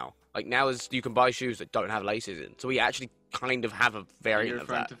lot now. Now you can buy shoes that don't have laces in, so we actually kind of have a variant of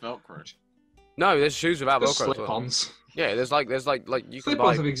that. You're referring to Velcro? No, there's shoes without there's Velcro. Slip-ons. Yeah, there's you can buy.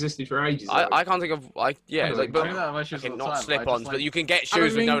 Slip-ons have existed for ages. I can't think of not slip-ons, but you can get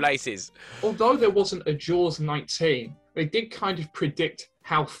shoes with no laces. Although there wasn't a Jaws 19, they did kind of predict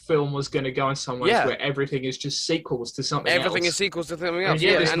how film was going to go in some ways, where everything is just sequels to something else. Everything is sequels to something else.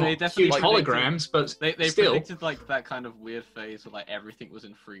 And they definitely huge holograms, but they still predicted that kind of weird phase where everything was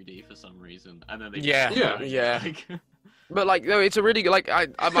in 3D for some reason, and then they But like, no, it's a really good. Like,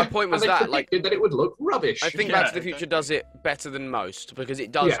 my point was and they that like. predicted that it would look rubbish. I think Yeah, Back to the Future does it better than most because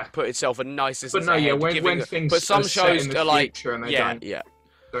it does Yeah. put itself a nice distance But no, yeah, ahead, when things but some are set shows in the are like, future and they yeah, don't yeah,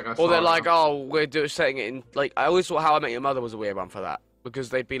 go or far they're like, enough. oh, we're setting it in. Like, I always thought How I Met Your Mother was a weird one for that because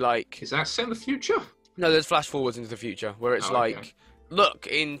they'd be like, Is that set in the future? no, there's flash forwards into the future where it's Oh, like, okay. look,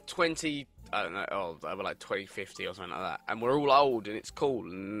 in 20, I don't know, oh, they were like 2050 or something like that, and we're all old and it's cool,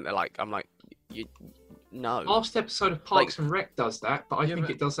 and they're like, I'm like, no. Last episode of Parks and Rec does that, but I think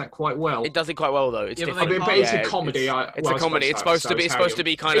it does that quite well. It does it quite well though. It's Yeah, but different. but it's Yeah, a comedy. It's a comedy. It's supposed to be. It's supposed to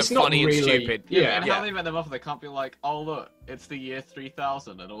be kind of funny and stupid. Yeah. And how they met them up, they can't be like, oh look, it's the year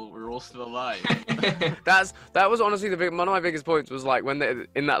 3000 and we're all still alive. That was honestly one of my biggest points was like when they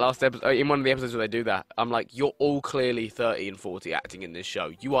in that last episode, in one of the episodes where they do that. I'm like, you're all clearly 30 and 40 acting in this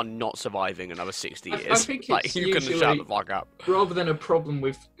show. You are not surviving another 60 years. I think like it's you can usually- shut the fuck up. Rather than a problem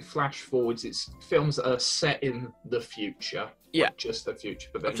with flash forwards, it's films that are set in the future. Yeah. Not just the future,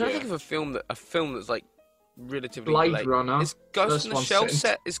 but then I'm trying to think of a film that's like relatively Blade late. Runner. Is Ghost first in the one Shell set in-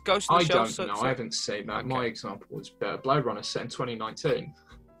 set? Is Ghost in I the Shell don't set? know. I haven't seen that. Okay. My example was better. Blade Runner set in 2019.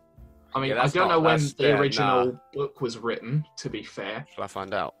 I mean, Yeah, I that's don't not- know when that's- the yeah, original book was written. To be fair, Shall I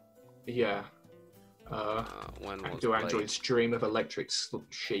find out? yeah. When was Do Blade? androids dream of electric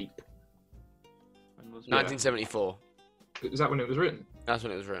sheep? When was Yeah. 1974. Is that when it was written? That's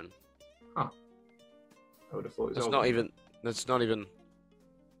when it was written. I would have thought it was That's older. not even. That's not even.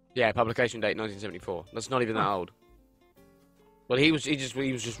 Yeah, publication date 1974. That's not even that old. Well, he was just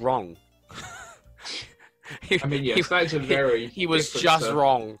wrong. I mean, yes, that is a very. He was different just stuff.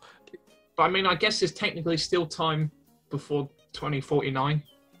 wrong. But I mean, I guess there's technically still time before 2049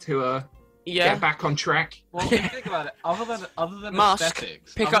 to Yeah. get back on track. Well, if you think about it, other than Musk,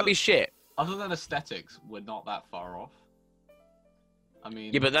 aesthetics, pick other, up your shit. other than aesthetics, we're not that far off. I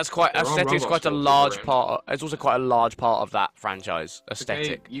mean, Yeah, but that's quite There are aesthetics. robots Quite a walking large around. part. It's also quite a large part of that franchise. okay,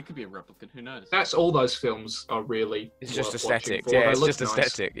 Aesthetic. you could be a replicant. Who knows? That's all those films are really. It's just worth watching aesthetic. for. Yeah, They it's look just nice.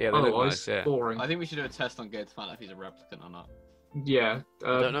 aesthetic. Yeah, they look Otherwise, nice. Yeah. boring. I think we should do a test on Gabe to find out if he's a replicant or not. Yeah,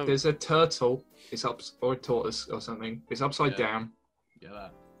 don't know. there's a turtle. It's up or a tortoise or something. It's upside Yeah. down. Yeah,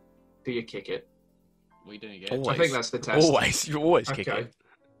 that. Do you kick it? What are you doing again? Always. I think that's the test. Always, you always kick Okay. it.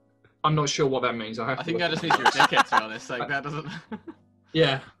 I'm not sure what that means. I have. I to think look that just it means you're a up. dickhead, to be honest. Like, that doesn't...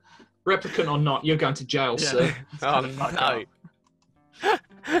 Yeah, replicant or not, you're going to jail, Yeah. sir. Oh Fuck no.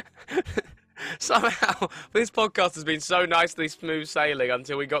 Somehow, this podcast has been so nicely smooth sailing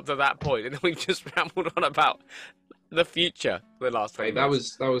until we got to that point, and then we've just rambled on about the future for the last 20 Hey, that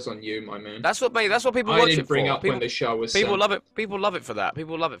minutes. was on you, my man. That's what people I watch didn't it bring for. up People, when the show was. people sent. love it. People love it for that.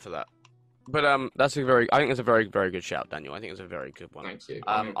 People love it for that. But I think it's a very, very good shout, Daniel. I think it's a very good one. Thank you.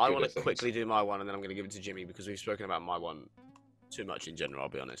 I good want at to things. quickly do my one, and then I'm going to give it to Jimmy because we've spoken about my one too much in general. I'll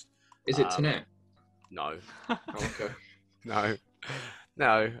be honest. Is it Tanet? No, Oh, okay. no,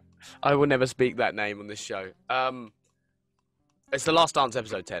 no. I will never speak that name on this show. It's the Last Dance,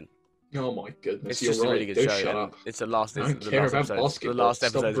 episode 10. Oh my goodness, It's you're just right. a really good Do show. shut and up. It's the last. I It's don't the care last about episode. The basketball. last Stop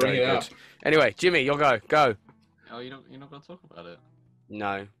episode is bringing very it good. up. Anyway, Jimmy, you'll go. Go. Oh, you're not going to talk about it?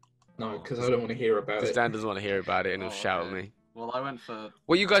 No, No, because I don't want to hear about because it. Dan doesn't want to hear about it and he'll Oh, shout at okay. me. Well, I went for...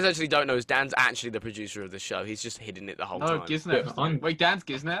 What you guys actually don't know is Dan's actually the producer of the show. He's just hidden it the whole No, time. Giznap. Yeah, I'm- Wait, Dan's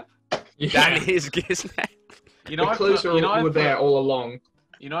Giznap? Yeah. Dan is Giznap. You know, the I clues put, you know, I were put, there all along.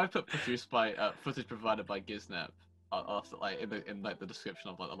 You know, I put produced by footage provided by Giznap. After, like in the description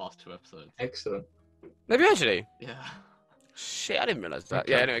of like the last 2 episodes. Excellent. Maybe actually. Yeah. Shit, I didn't realize that.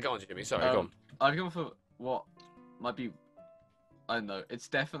 Okay. Yeah, anyway, go on, Jimmy. Sorry, go on. I've gone for what might be, I don't know. It's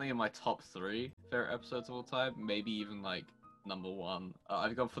definitely in my top 3 favorite episodes of all time. Maybe even like number 1.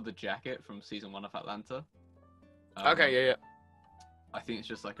 I've gone for the jacket from season 1 of Atlanta. Okay, yeah, yeah. I think it's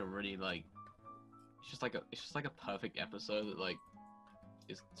just like a really like, it's just like a perfect episode that like,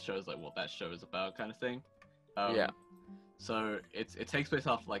 it shows like what that show is about kind of thing. Yeah. So it takes place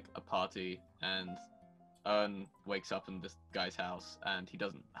after like a party, and Ern wakes up in this guy's house, and he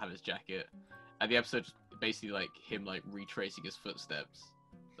doesn't have his jacket. And the episode basically like him like retracing his footsteps,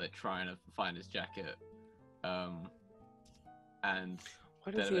 like trying to find his jacket. And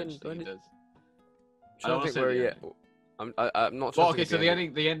Why then does he end? eventually he does. I don't think we're yet. I'm not sure. Well, okay, so the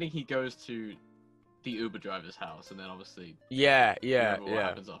ending he goes to the Uber driver's house, and then obviously Yeah, you yeah, remember what yeah.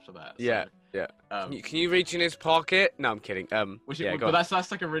 happens after that. Yeah, so, yeah. Um, Can you reach in his pocket? No, I'm kidding. Yeah, go but on.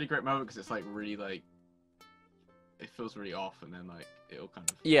 that's like a really great moment because it's like really like it feels really off, and then like it'll kind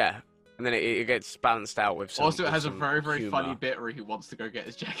of. Yeah, and then it gets balanced out with some. Also, it with has a some very humor. funny bit where he wants to go get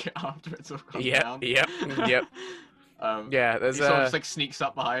his jacket after it's all gone Yep, down. yep, yep. He Yeah, there's sort of just like sneaks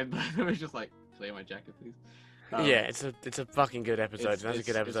up behind them. He's just like, "Play my jacket, please." yeah, it's a fucking good episode. That's a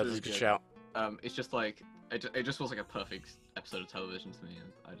good it's episode. really That's a good good. shout. It's just like it just feels like a perfect episode of television to me,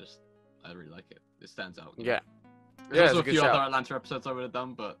 and I really like it. It stands out. Yeah. There's it's also a a good few shout. other Atlanta episodes I would have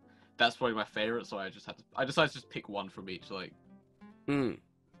done, but that's probably my favorite. So I decided to just pick one from each Mm.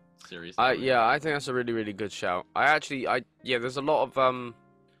 series. Yeah, I think that's a really, really good shout. There's a lot of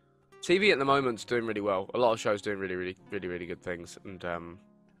TV at the moment's doing really well. A lot of shows doing really, really, really, really good things. And I'm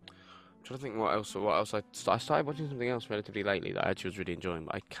trying to think what else I started watching something else relatively lately that I actually was really enjoying,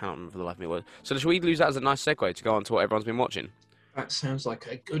 but I can't remember for the life of me what. So should we use that as a nice segue to go on to what everyone's been watching? That sounds like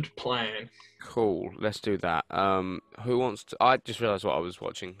a good plan. Cool, let's do that. Who wants to? I just realised what I was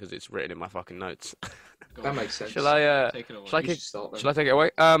watching because it's written in my fucking notes. That makes sense. Shall I? Take it away. Shall I You should start then. Shall I take it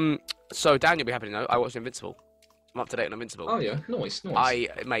away? So Dan, you'll be happy to know I watched Invincible. I'm up to date on Invincible. Oh yeah, nice.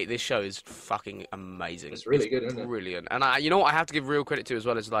 Mate, this show is fucking amazing. It's really good, isn't it? Brilliant. And you know what I have to give real credit to as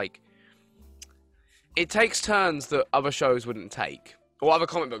well is like, it takes turns that other shows wouldn't take, or other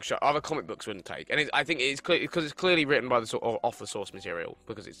comic books wouldn't take. And I think it's clear because it's clearly written by off the source material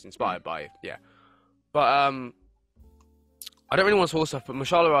because it's inspired by But I don't really want to spoil stuff. But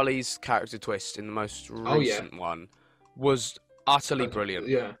Mashallah Ali's character twist in the most recent one was utterly brilliant.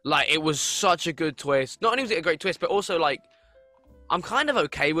 Yeah. Like, it was such a good twist. Not only was it a great twist, but also, like, I'm kind of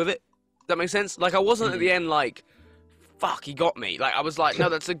okay with it. Does that make sense? Like, I wasn't at the end like, fuck, he got me. Like, I was like, no,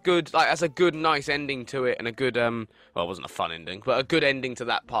 that's a good, nice ending to it, and a good, well, it wasn't a fun ending, but a good ending to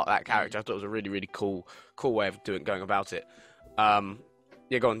that that character. I thought it was a really, really cool way of going about it.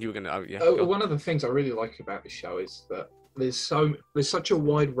 Yeah, go on, you were gonna, One of the things I really like about the show is that there's such a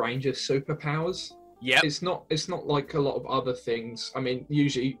wide range of superpowers. Yeah. It's not like a lot of other things. I mean,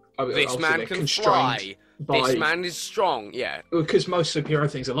 usually this man can fly. This man is strong. Yeah. Because most superhero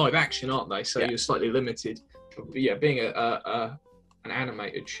things are live action, aren't they? So you're slightly limited. But yeah, being an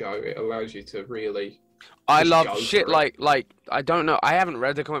animated show, it allows you to really. I love shit like I don't know. I haven't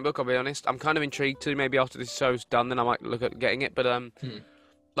read the comic book. I'll be honest. I'm kind of intrigued to. Maybe after this show's done, then I might look at getting it. But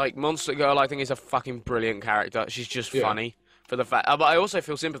like Monster Girl, I think is a fucking brilliant character. She's just funny. For the fact, but I also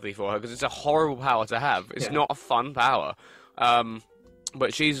feel sympathy for her because it's a horrible power to have. It's not a fun power,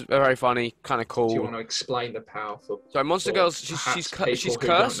 but she's very funny, kind of cool. Do you want to explain the power for? So Monster Girl's she's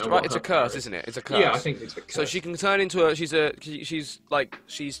cursed, right? It's a curse, isn't it? It's a curse. Yeah, I think it's a curse. So she can turn into a.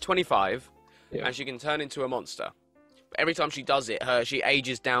 She's 25, and she can turn into a monster. Every time she does it, she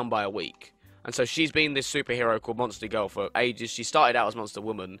ages down by a week. And so she's been this superhero called Monster Girl for ages. She started out as Monster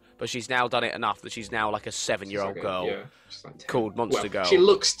Woman, but she's now done it enough that she's now like a 7-year-old girl called Monster Girl. She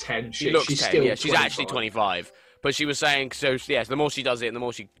looks 10. She looks 10, still yeah. She's actually 25. But she was saying, so the more she does it, and the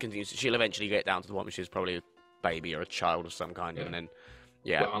more she continues, she'll eventually get down to the point where she's probably a baby or a child of some kind, and then,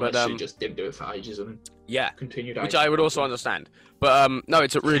 unless she just didn't do it for ages and continued which I would also understand. But no,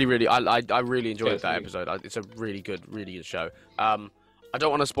 it's a really, really, I really enjoyed that episode. It's a really good show. I don't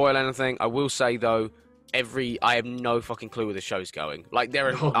want to spoil anything. I will say though, I have no fucking clue where this show's going. Like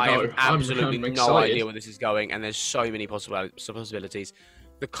I have absolutely no idea where this is going, and there's so many possibilities.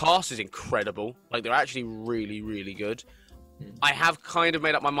 The cast is incredible. Like they're actually really, really good. I have kind of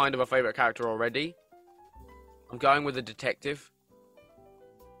made up my mind of a favorite character already. I'm going with the detective.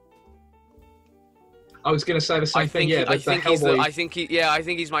 I was going to say the same thing. I think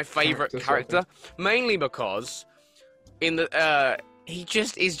he's my favorite character, mainly because in the he's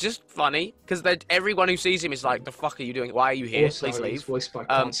just funny because everyone who sees him is like, the fuck are you doing? Why are you here? Also, please leave. He's voiced by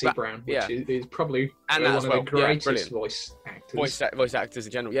Clancy Brown, which is probably one of the greatest voice actors. Voice actors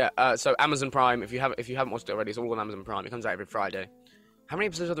in general, yeah. So Amazon Prime, if you haven't watched it already, it's all on Amazon Prime. It comes out every Friday. How many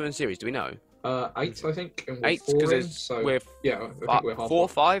episodes are there in the series? Do we know? 8, I think. And 8, because we're half 4,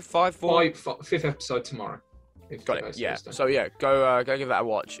 5, 4. 5th episode tomorrow. Got it. Yeah. So yeah, go give that a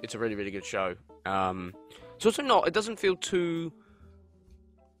watch. It's a really, really good show. It's also not. It doesn't feel too.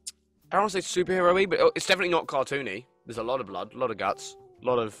 I don't want to say superhero-y, but it's definitely not cartoony. There's a lot of blood, a lot of guts, a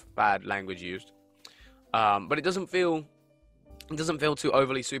lot of bad language used. But it doesn't feel too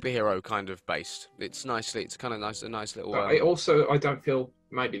overly superhero kind of based. It's nicely. It's kind of nice, a nice little. I don't feel.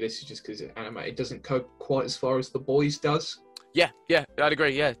 Maybe this is just because it's animated. It doesn't go quite as far as The Boys does. Yeah, I'd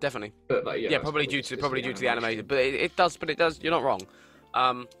agree. Yeah, definitely. But probably due to the animated. But it does. You're not wrong.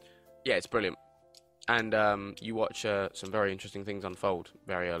 Yeah, it's brilliant. And you watch some very interesting things unfold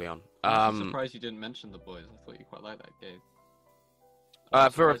very early on. I'm surprised you didn't mention The Boys. I thought you quite liked that game.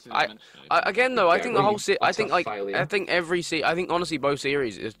 Again though, I think the whole I think honestly both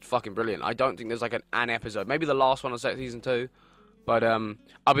series is fucking brilliant. I don't think there's like an episode. Maybe the last one on season 2. But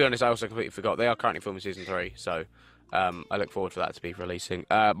I'll be honest, I also completely forgot. They are currently filming season 3, so I look forward for that to be releasing.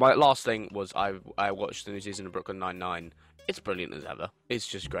 My last thing was I watched the new season of Brooklyn Nine-Nine. It's brilliant as ever. It's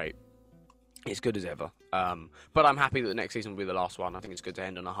just great. It's good as ever. But I'm happy that the next season will be the last one. I think it's good to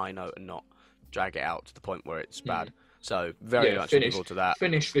end on a high note and not drag it out to the point where it's bad. So very much looking forward to that.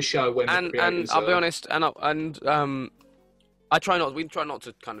 Finish the show when the creators I'll be honest, we try not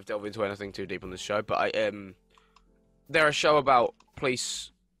to kind of delve into anything too deep on this show, but they're a show about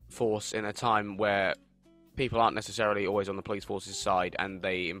police force in a time where people aren't necessarily always on the police force's side, and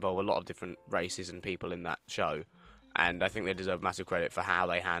they involve a lot of different races and people in that show. And I think they deserve massive credit for how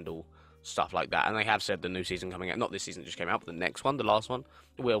they handle stuff like that. And they have said the new season coming out, not this season that just came out, but the next one, the last one,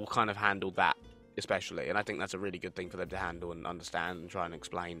 will kind of handle that especially. And I think that's a really good thing for them to handle and understand and try and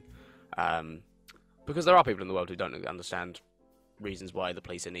explain. Because there are people in the world who don't understand reasons why the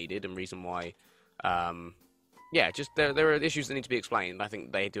police are needed and reason why... just there are issues that need to be explained. I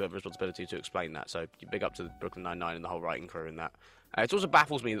think they do have a responsibility to explain that. So big up to Brooklyn Nine-Nine and the whole writing crew in that. It also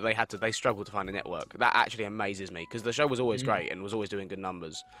baffles me that they struggled to find a network. That actually amazes me, because the show was always great and was always doing good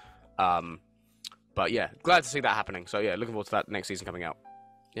numbers. But yeah, glad to see that happening. So yeah, looking forward to that next season coming out.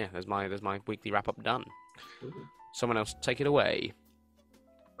 Yeah, there's my weekly wrap up done. Someone else take it away.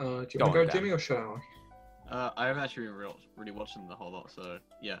 Do you want to go, Jimmy, or shall I? I haven't actually really watching the whole lot, so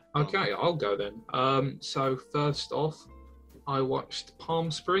yeah. Okay, I'll go then. So first off, I watched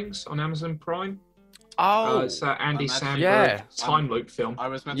Palm Springs on Amazon Prime. Oh, it's Andy Samberg time loop film. I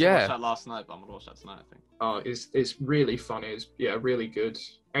was meant to watch that last night, but I'm gonna watch that tonight, I think. Oh, it's really funny. It's really good.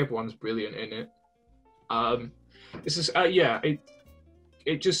 Everyone's brilliant in it. This is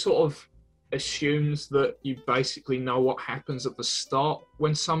it just sort of assumes that you basically know what happens at the start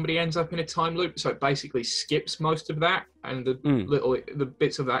when somebody ends up in a time loop, so it basically skips most of that, and the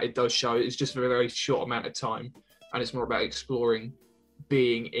bits of that it does show is just for a very short amount of time, and it's more about exploring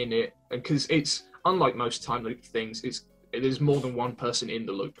being in it, and because it's unlike most time loop things, there's more than one person in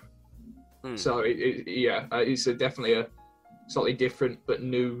the loop. So it's definitely a slightly different but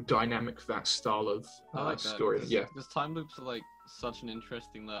new dynamic for that style of story. Yeah, because time loops are like such an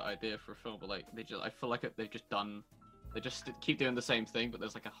interesting idea for a film, but like I feel like they just keep doing the same thing, but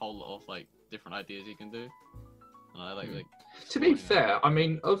there's like a whole lot of like different ideas you can do. And I like to be fair, I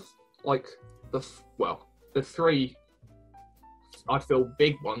mean, of like the three I feel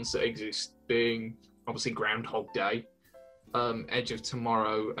big ones that exist being obviously Groundhog Day, Edge of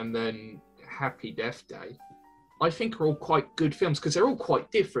Tomorrow, and then Happy Death Day, I think are all quite good films because they're all quite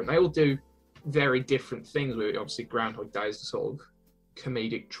different. They all do very different things. Obviously, Groundhog Day is a sort of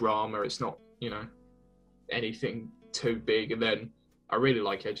comedic drama. It's not, anything too big. And then I really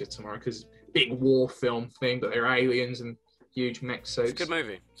like Edge of Tomorrow because big war film thing, but they're aliens and huge mech suits. It's a good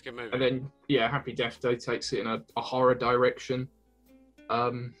movie. And then, Happy Death Day takes it in a horror direction.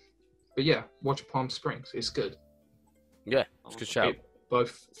 But yeah, watch Palm Springs. It's good. Yeah, it's a good shout. It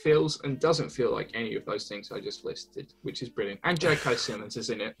both feels and doesn't feel like any of those things I just listed, which is brilliant. And J.K. Simmons is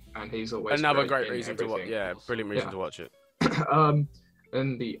in it, and he's always another great reason to watch. Yeah, brilliant reason to watch it.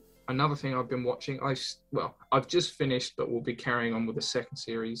 And another thing I've been watching, I've just finished, but we'll be carrying on with the second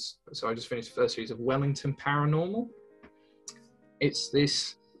series. So I just finished the first series of Wellington Paranormal. It's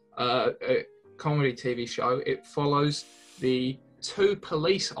this comedy TV show. It follows the two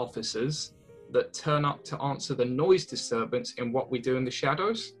police officers that turn up to answer the noise disturbance in What We Do in the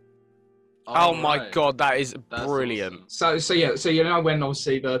Shadows. Oh my god, that is brilliant. Awesome. So when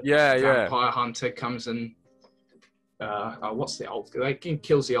obviously the vampire hunter comes and what's the old guy? He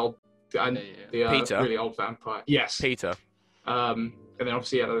kills the old the Peter. Really old vampire. Yes, Peter. And then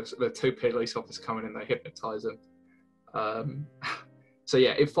obviously the two police officers come in and they hypnotize him.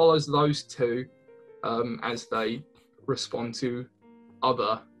 It follows those two as they respond to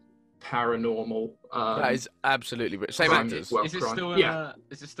other paranormal. That is absolutely same actors. Is it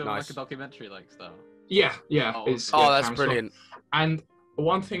still like a documentary like style? Yeah. That's brilliant. And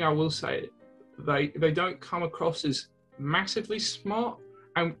one thing I will say, they don't come across as massively smart,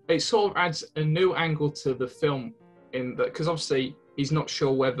 and it sort of adds a new angle to the film in that, because obviously he's not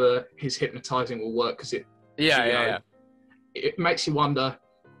sure whether his hypnotizing will work because it makes you wonder,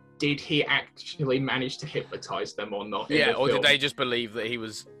 did he actually manage to hypnotize them or not? Or did they just believe that he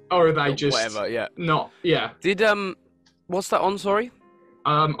was? Or are they just whatever? Yeah. Not. Yeah. Did what's that on? Sorry.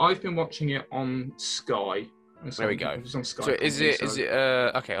 I've been watching it on Sky. There we go. It's on Sky. So is it?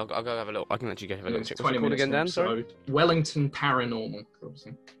 Okay, I'll go have a look. I can let you go have a look. What's it called again, Dan? Sorry. Wellington Paranormal.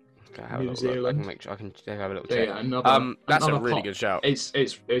 Obviously. Okay, have New Zealand. I can make sure I can have a little check. Yeah, that's a really good shout. It's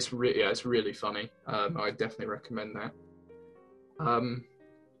really funny. I definitely recommend that.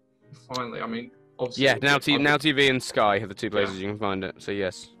 Finally, I mean, obviously. Yeah, Now TV and Sky are the two places you can find it. So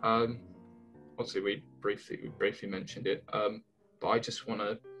yes. Obviously, we briefly mentioned it. But I just want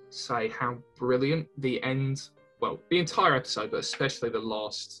to say how brilliant the entire episode, but especially the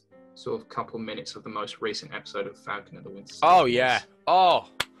last sort of couple minutes of the most recent episode of Falcon and the Winter Soldier. Oh yeah. Oh,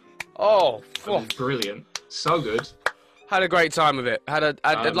 Oh, It was brilliant. So good. had a great time with it.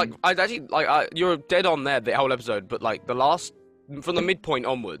 You're dead on there the whole episode, but like the last, from the midpoint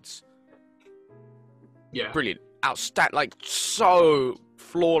onwards, Yeah. brilliant, outstanding, like so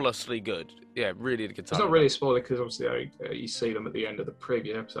flawlessly good. Yeah, really good time. It's not really a spoiler because obviously you see them at the end of the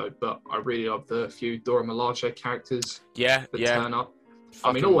previous episode, but I really love the few Dora Milaje characters Yeah, that yeah. turn up.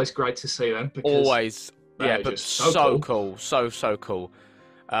 I mean, always great to see them. Because Always. Yeah, they're but just so cool. So cool.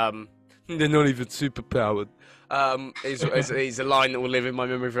 They're not even super powered. Is a line that will live in my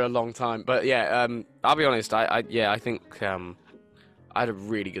memory for a long time. But yeah, I'll be honest. I think I had a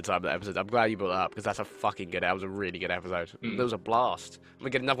really good time with that episode. I'm glad you brought that up because that's a fucking good. That was a really good episode. That was a blast. I'm gonna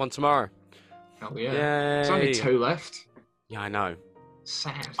get another one tomorrow. Oh yeah. Yay. There's only 2 left. Yeah, I know.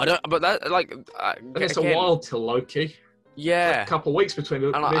 Sad. I don't. But that like. And it's a while till Loki. Yeah. A couple of weeks between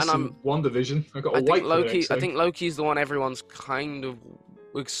this and WandaVision. I've got to wait for the next I thing. think Loki's the one everyone's kind of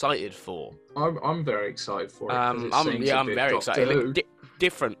excited for. I'm very excited for it. I'm very excited.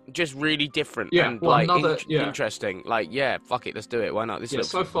 Different, just really different, Yeah, and well, like another- yeah. interesting. Like, yeah, fuck it, let's do it. Why not? This looks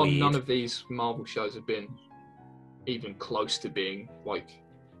so far weird. none of these Marvel shows have been even close to being like.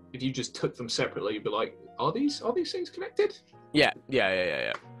 If you just took them separately, you'd be like, are these things connected? Yeah.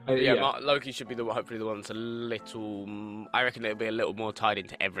 Yeah. Loki should be hopefully the one that's a little. I reckon it'll be a little more tied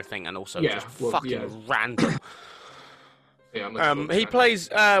into everything, and also just fucking random. Yeah, I'm looking forward to He that. plays.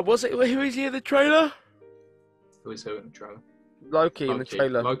 Was it who is he in the trailer? Who is who in the trailer? Loki in the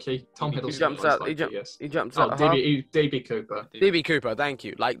trailer. Loki. Tom Hiddleston. He jumps out. He jumps out. DB Cooper. DB Cooper, thank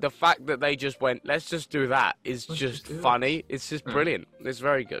you. Like the fact that they just went, let's just do that is just funny. It's just brilliant. It's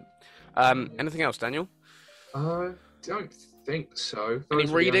very good. Anything else, Daniel? Don't think so. Any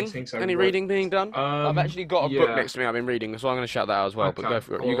Those were the only reading? things I Any read. reading being done? I've actually got a book next to me I've been reading, so I'm going to shout that out as well. But Okay, go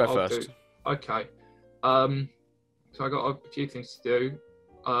for it. well, You go I'll first. do- Okay. So I got a few things to do.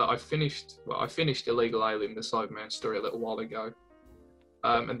 I finished Illegal Alien: The Cyberman story a little while ago.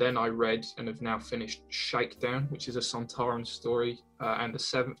 And then I read and have now finished Shakedown, which is a Sontaran story, and the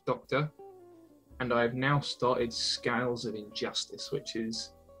Seventh Doctor. And I have now started Scales of Injustice, which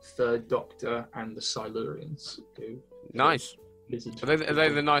is Third Doctor and the Silurians. Nice. Are they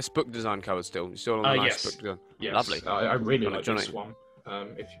the nice book design covers still? You're still on the nice book design? Yes. Lovely. I really Johnny, like Johnny. this one.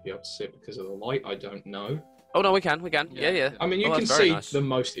 If you'd be able to see it because of the light, I don't know. Oh, no, we can. Yeah. I mean, you can that's very see nice. the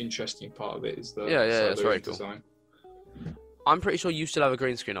most interesting part of it is the it's very Silurian cool. design. I'm pretty sure you still have a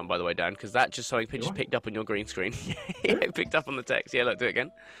green screen on, by the way, Dan, because that just something Do I? picked up on your green screen. Yeah, it picked up on the text. Yeah, look, do it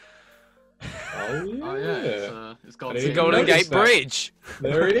again. Oh yeah. Oh yeah, it's got I The didn't Golden notice Gate that. Bridge.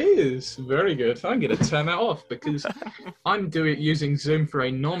 There it is. Very good. I'm going to turn that off because I'm using Zoom for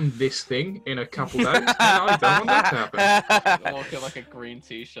a non-this thing in a couple days, and I don't want that to happen. walking like a green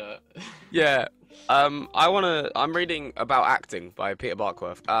t-shirt. Yeah. I'm reading About Acting by Peter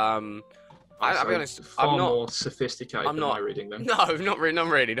Barkworth. I'll be honest, Far I'm not. more sophisticated I'm than not- my reading them. No, not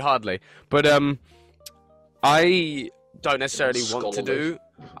really, hardly. But I don't necessarily want to do.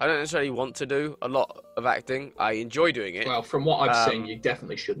 I don't necessarily want to do a lot of acting. I enjoy doing it. Well, from what I've seen, you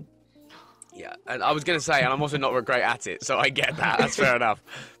definitely shouldn't. Yeah, and I was gonna say, and I'm also not great at it, so I get that. That's fair enough.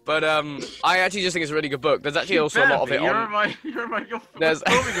 But I actually just think it's a really good book. There's actually also a lot of it on. You're There's-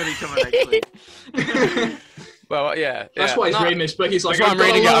 filming when you come next week. Well, yeah. That's yeah. why he's No, reading this book. He's like, That's why I'm "I've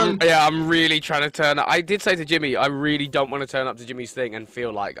reading got it. to learn." I'm really trying to turn up. I did say to Jimmy, I really don't want to turn up to Jimmy's thing and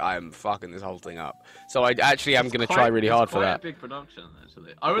feel like I'm fucking this whole thing up. So I actually am going to try really hard for It's that. quite a big production,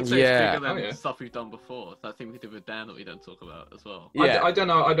 actually. I would say Yeah. it's bigger than Oh, yeah. stuff we've done before. That thing we did with Dan that we don't talk about as well. Yeah. I don't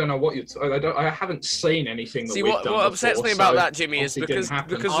know what you're. I haven't seen anything that See, we've what done upsets before, me about so that, Jimmy, is obviously didn't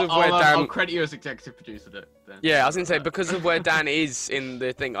happen. because I'll, of where I'll Dan. credit you as executive producer then. Yeah, I was going to say, because of where Dan is in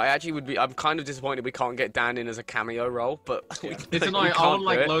the thing, I actually would be. I'm kind of disappointed we can't get Dan in as a cameo role, but Yeah. It's we annoying. I can't want do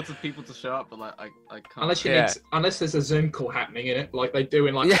like it. loads of people to show up, but like I can't. Unless you Yeah. need, unless there's a Zoom call happening in it, like they do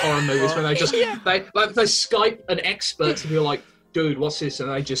in like Yeah. horror movies, when they just Yeah. they Skype an expert to be like, dude, what's this? And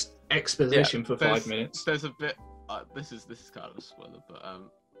they just exposition for 5 minutes. There's a bit. This is kind of a spoiler,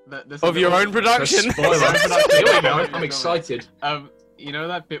 but there's Of a your little- own production. Spoiler. Production. Here we go. I'm excited. You know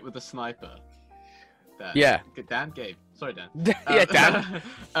that bit with the sniper? That, Yeah. Dan, Gabe. Sorry, Dan. Yeah, Dan.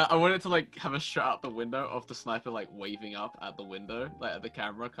 I wanted to like have a shot out the window of the sniper like waving up at the window, like at the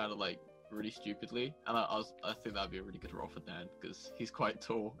camera, kind of like really stupidly. And I think that'd be a really good role for Dan because he's quite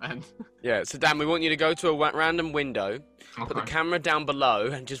tall and. Yeah, so Dan, we want you to go to a random window, put the Okay. camera down below,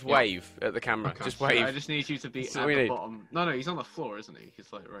 and just Yeah. wave at the camera. Okay. Just So wave. I just need you to be That's at what we the need. bottom. No, he's on the floor, isn't he?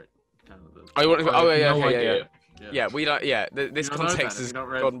 He's like right down at the. Oh, you want to? I Oh, have yeah, no okay, idea. yeah. Yeah, we don't. Yeah, this You don't know that, context have has you not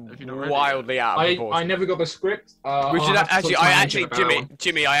read- gone have you not read it wildly out of I proportion. never got the script. We I'll should have to actually. talk to I my actually, agent about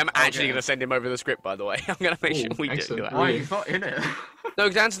Jimmy, I am actually Okay. going to send him over the script. By the way, I'm going to make sure Ooh, we do excellent. that. Why he's not in it? No,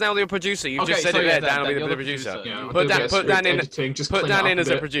 Dan's now the producer. You Okay, just said so it yeah, there. Dan will be you're the producer. Yeah, Put Dan in. editing, just Put clean it Dan up in a as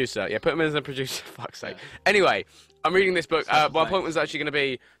a bit. producer. Yeah, put him in as a producer. Fuck's sake. Yeah. Anyway, I'm reading this book. Special My point thanks. was actually going to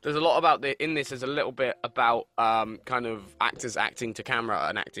be there's a lot about in this. There's a little bit about kind of actors acting to camera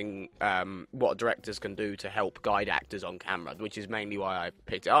and acting what directors can do to help guide actors on camera, which is mainly why I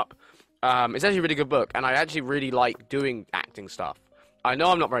picked it up. It's actually a really good book, and I actually really like doing acting stuff. I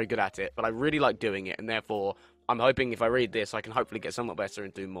know I'm not very good at it, but I really like doing it, and therefore I'm hoping if I read this, I can hopefully get somewhat better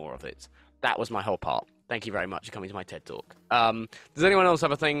and do more of it. That was my whole part. Thank you very much for coming to my TED Talk. Does anyone else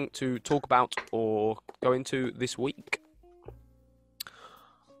have a thing to talk about or go into this week?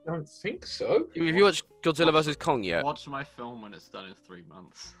 I don't think so. Have you watched Godzilla vs. Kong yet? Watch my film when it's done in 3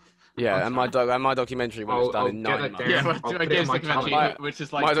 months. Yeah, and my documentary when it's done in 9 months. Yeah, but I'll I put it guess in my documentary, calendar. which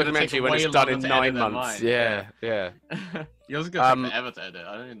is like My gonna documentary take when way it's done longer in to 9 edit than months. mine. Yeah. Yours is gonna take forever to edit.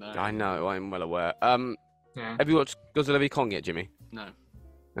 I don't even know. I know, I'm well aware. Yeah. Have you watched Godzilla v. Kong yet, Jimmy? No.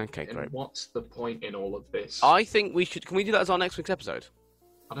 Okay, And great. what's the point in all of this? I think we should. Can we do that as our next week's episode?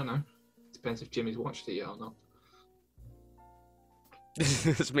 I don't know. Depends if Jimmy's watched it yet or not.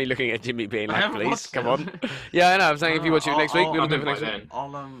 It's me looking at Jimmy being I like, haven't please, watched come it. on. Yeah, I know. I'm saying if you watch it next week, we'll do it for next week. then.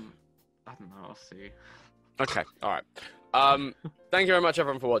 I'll I don't know. I'll see. Okay, all right. Thank you very much,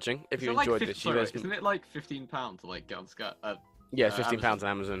 everyone, for watching. If Is you it like enjoyed 50 this, sorry, isn't it like £15 to like get on Sky? yeah, it's £15 Amazon. on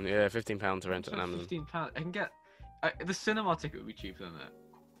Amazon. Yeah, £15 to rent it on Amazon. £15. I can get the cinema ticket would be cheaper than that.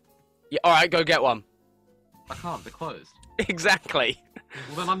 Yeah, all right, go get one. I can't. They're closed. Exactly.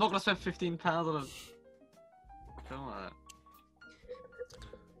 Well, then I'm not gonna spend £15 on a film like that.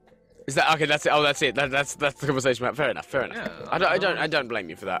 Is that okay? That's it. Oh, that's it. That's the conversation about. Fair enough. Fair enough. Yeah, I don't blame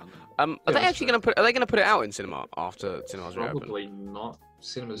you for that. Are Yeah, they that's actually fair. gonna put? Are they gonna put it out in cinema after cinemas reopen? Probably not.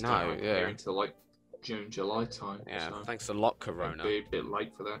 Cinemas No, don't open yeah. here until like June, July time. Yeah. So Thanks a lot, it'd Corona. be a bit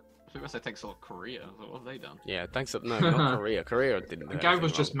late for that. I think I said thanks a lot Korea. What have they done? Yeah. Thanks. No, not Korea. Korea didn't. do The game anything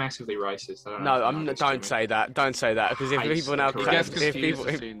was just wrong. massively racist. I don't No, know if you know this, don't Jimmy. say that. Don't say that because if Hates people now, the He Koreans. gets if confused people,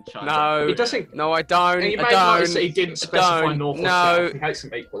 between China. no, He doesn't. no, I don't. And you I may don't. notice that he didn't specify don't. North or No. South. He hates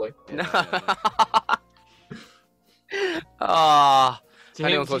them equally. Ah. To him,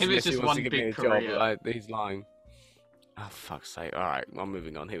 Anyone's to watching him it's this, he just wants to one give me a big job. Korea. He's lying. Oh, fuck's sake. All right, I'm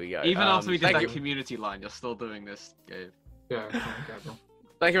moving on. Here we go. Even after we did thank that you. community line, you're still doing this, Gabe. Yeah. Okay, bro.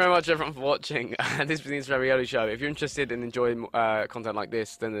 Thank you very much, everyone, for watching. This has been the Ravioli Show. If you're interested in enjoying content like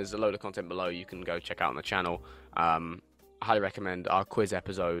this, then there's a load of content below you can go check out on the channel. I highly recommend our quiz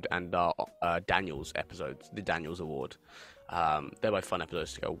episode and our Daniels episodes, the Daniels Award. They're both fun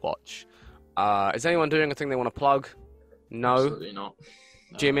episodes to go watch. Is anyone doing anything they want to plug? No? Absolutely not.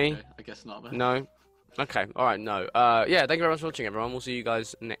 No, Jimmy? okay, I guess not. Then. No? Okay, alright, no. Yeah, thank you very much for watching, everyone. We'll see you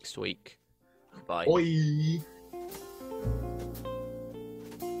guys next week. Bye. Oi.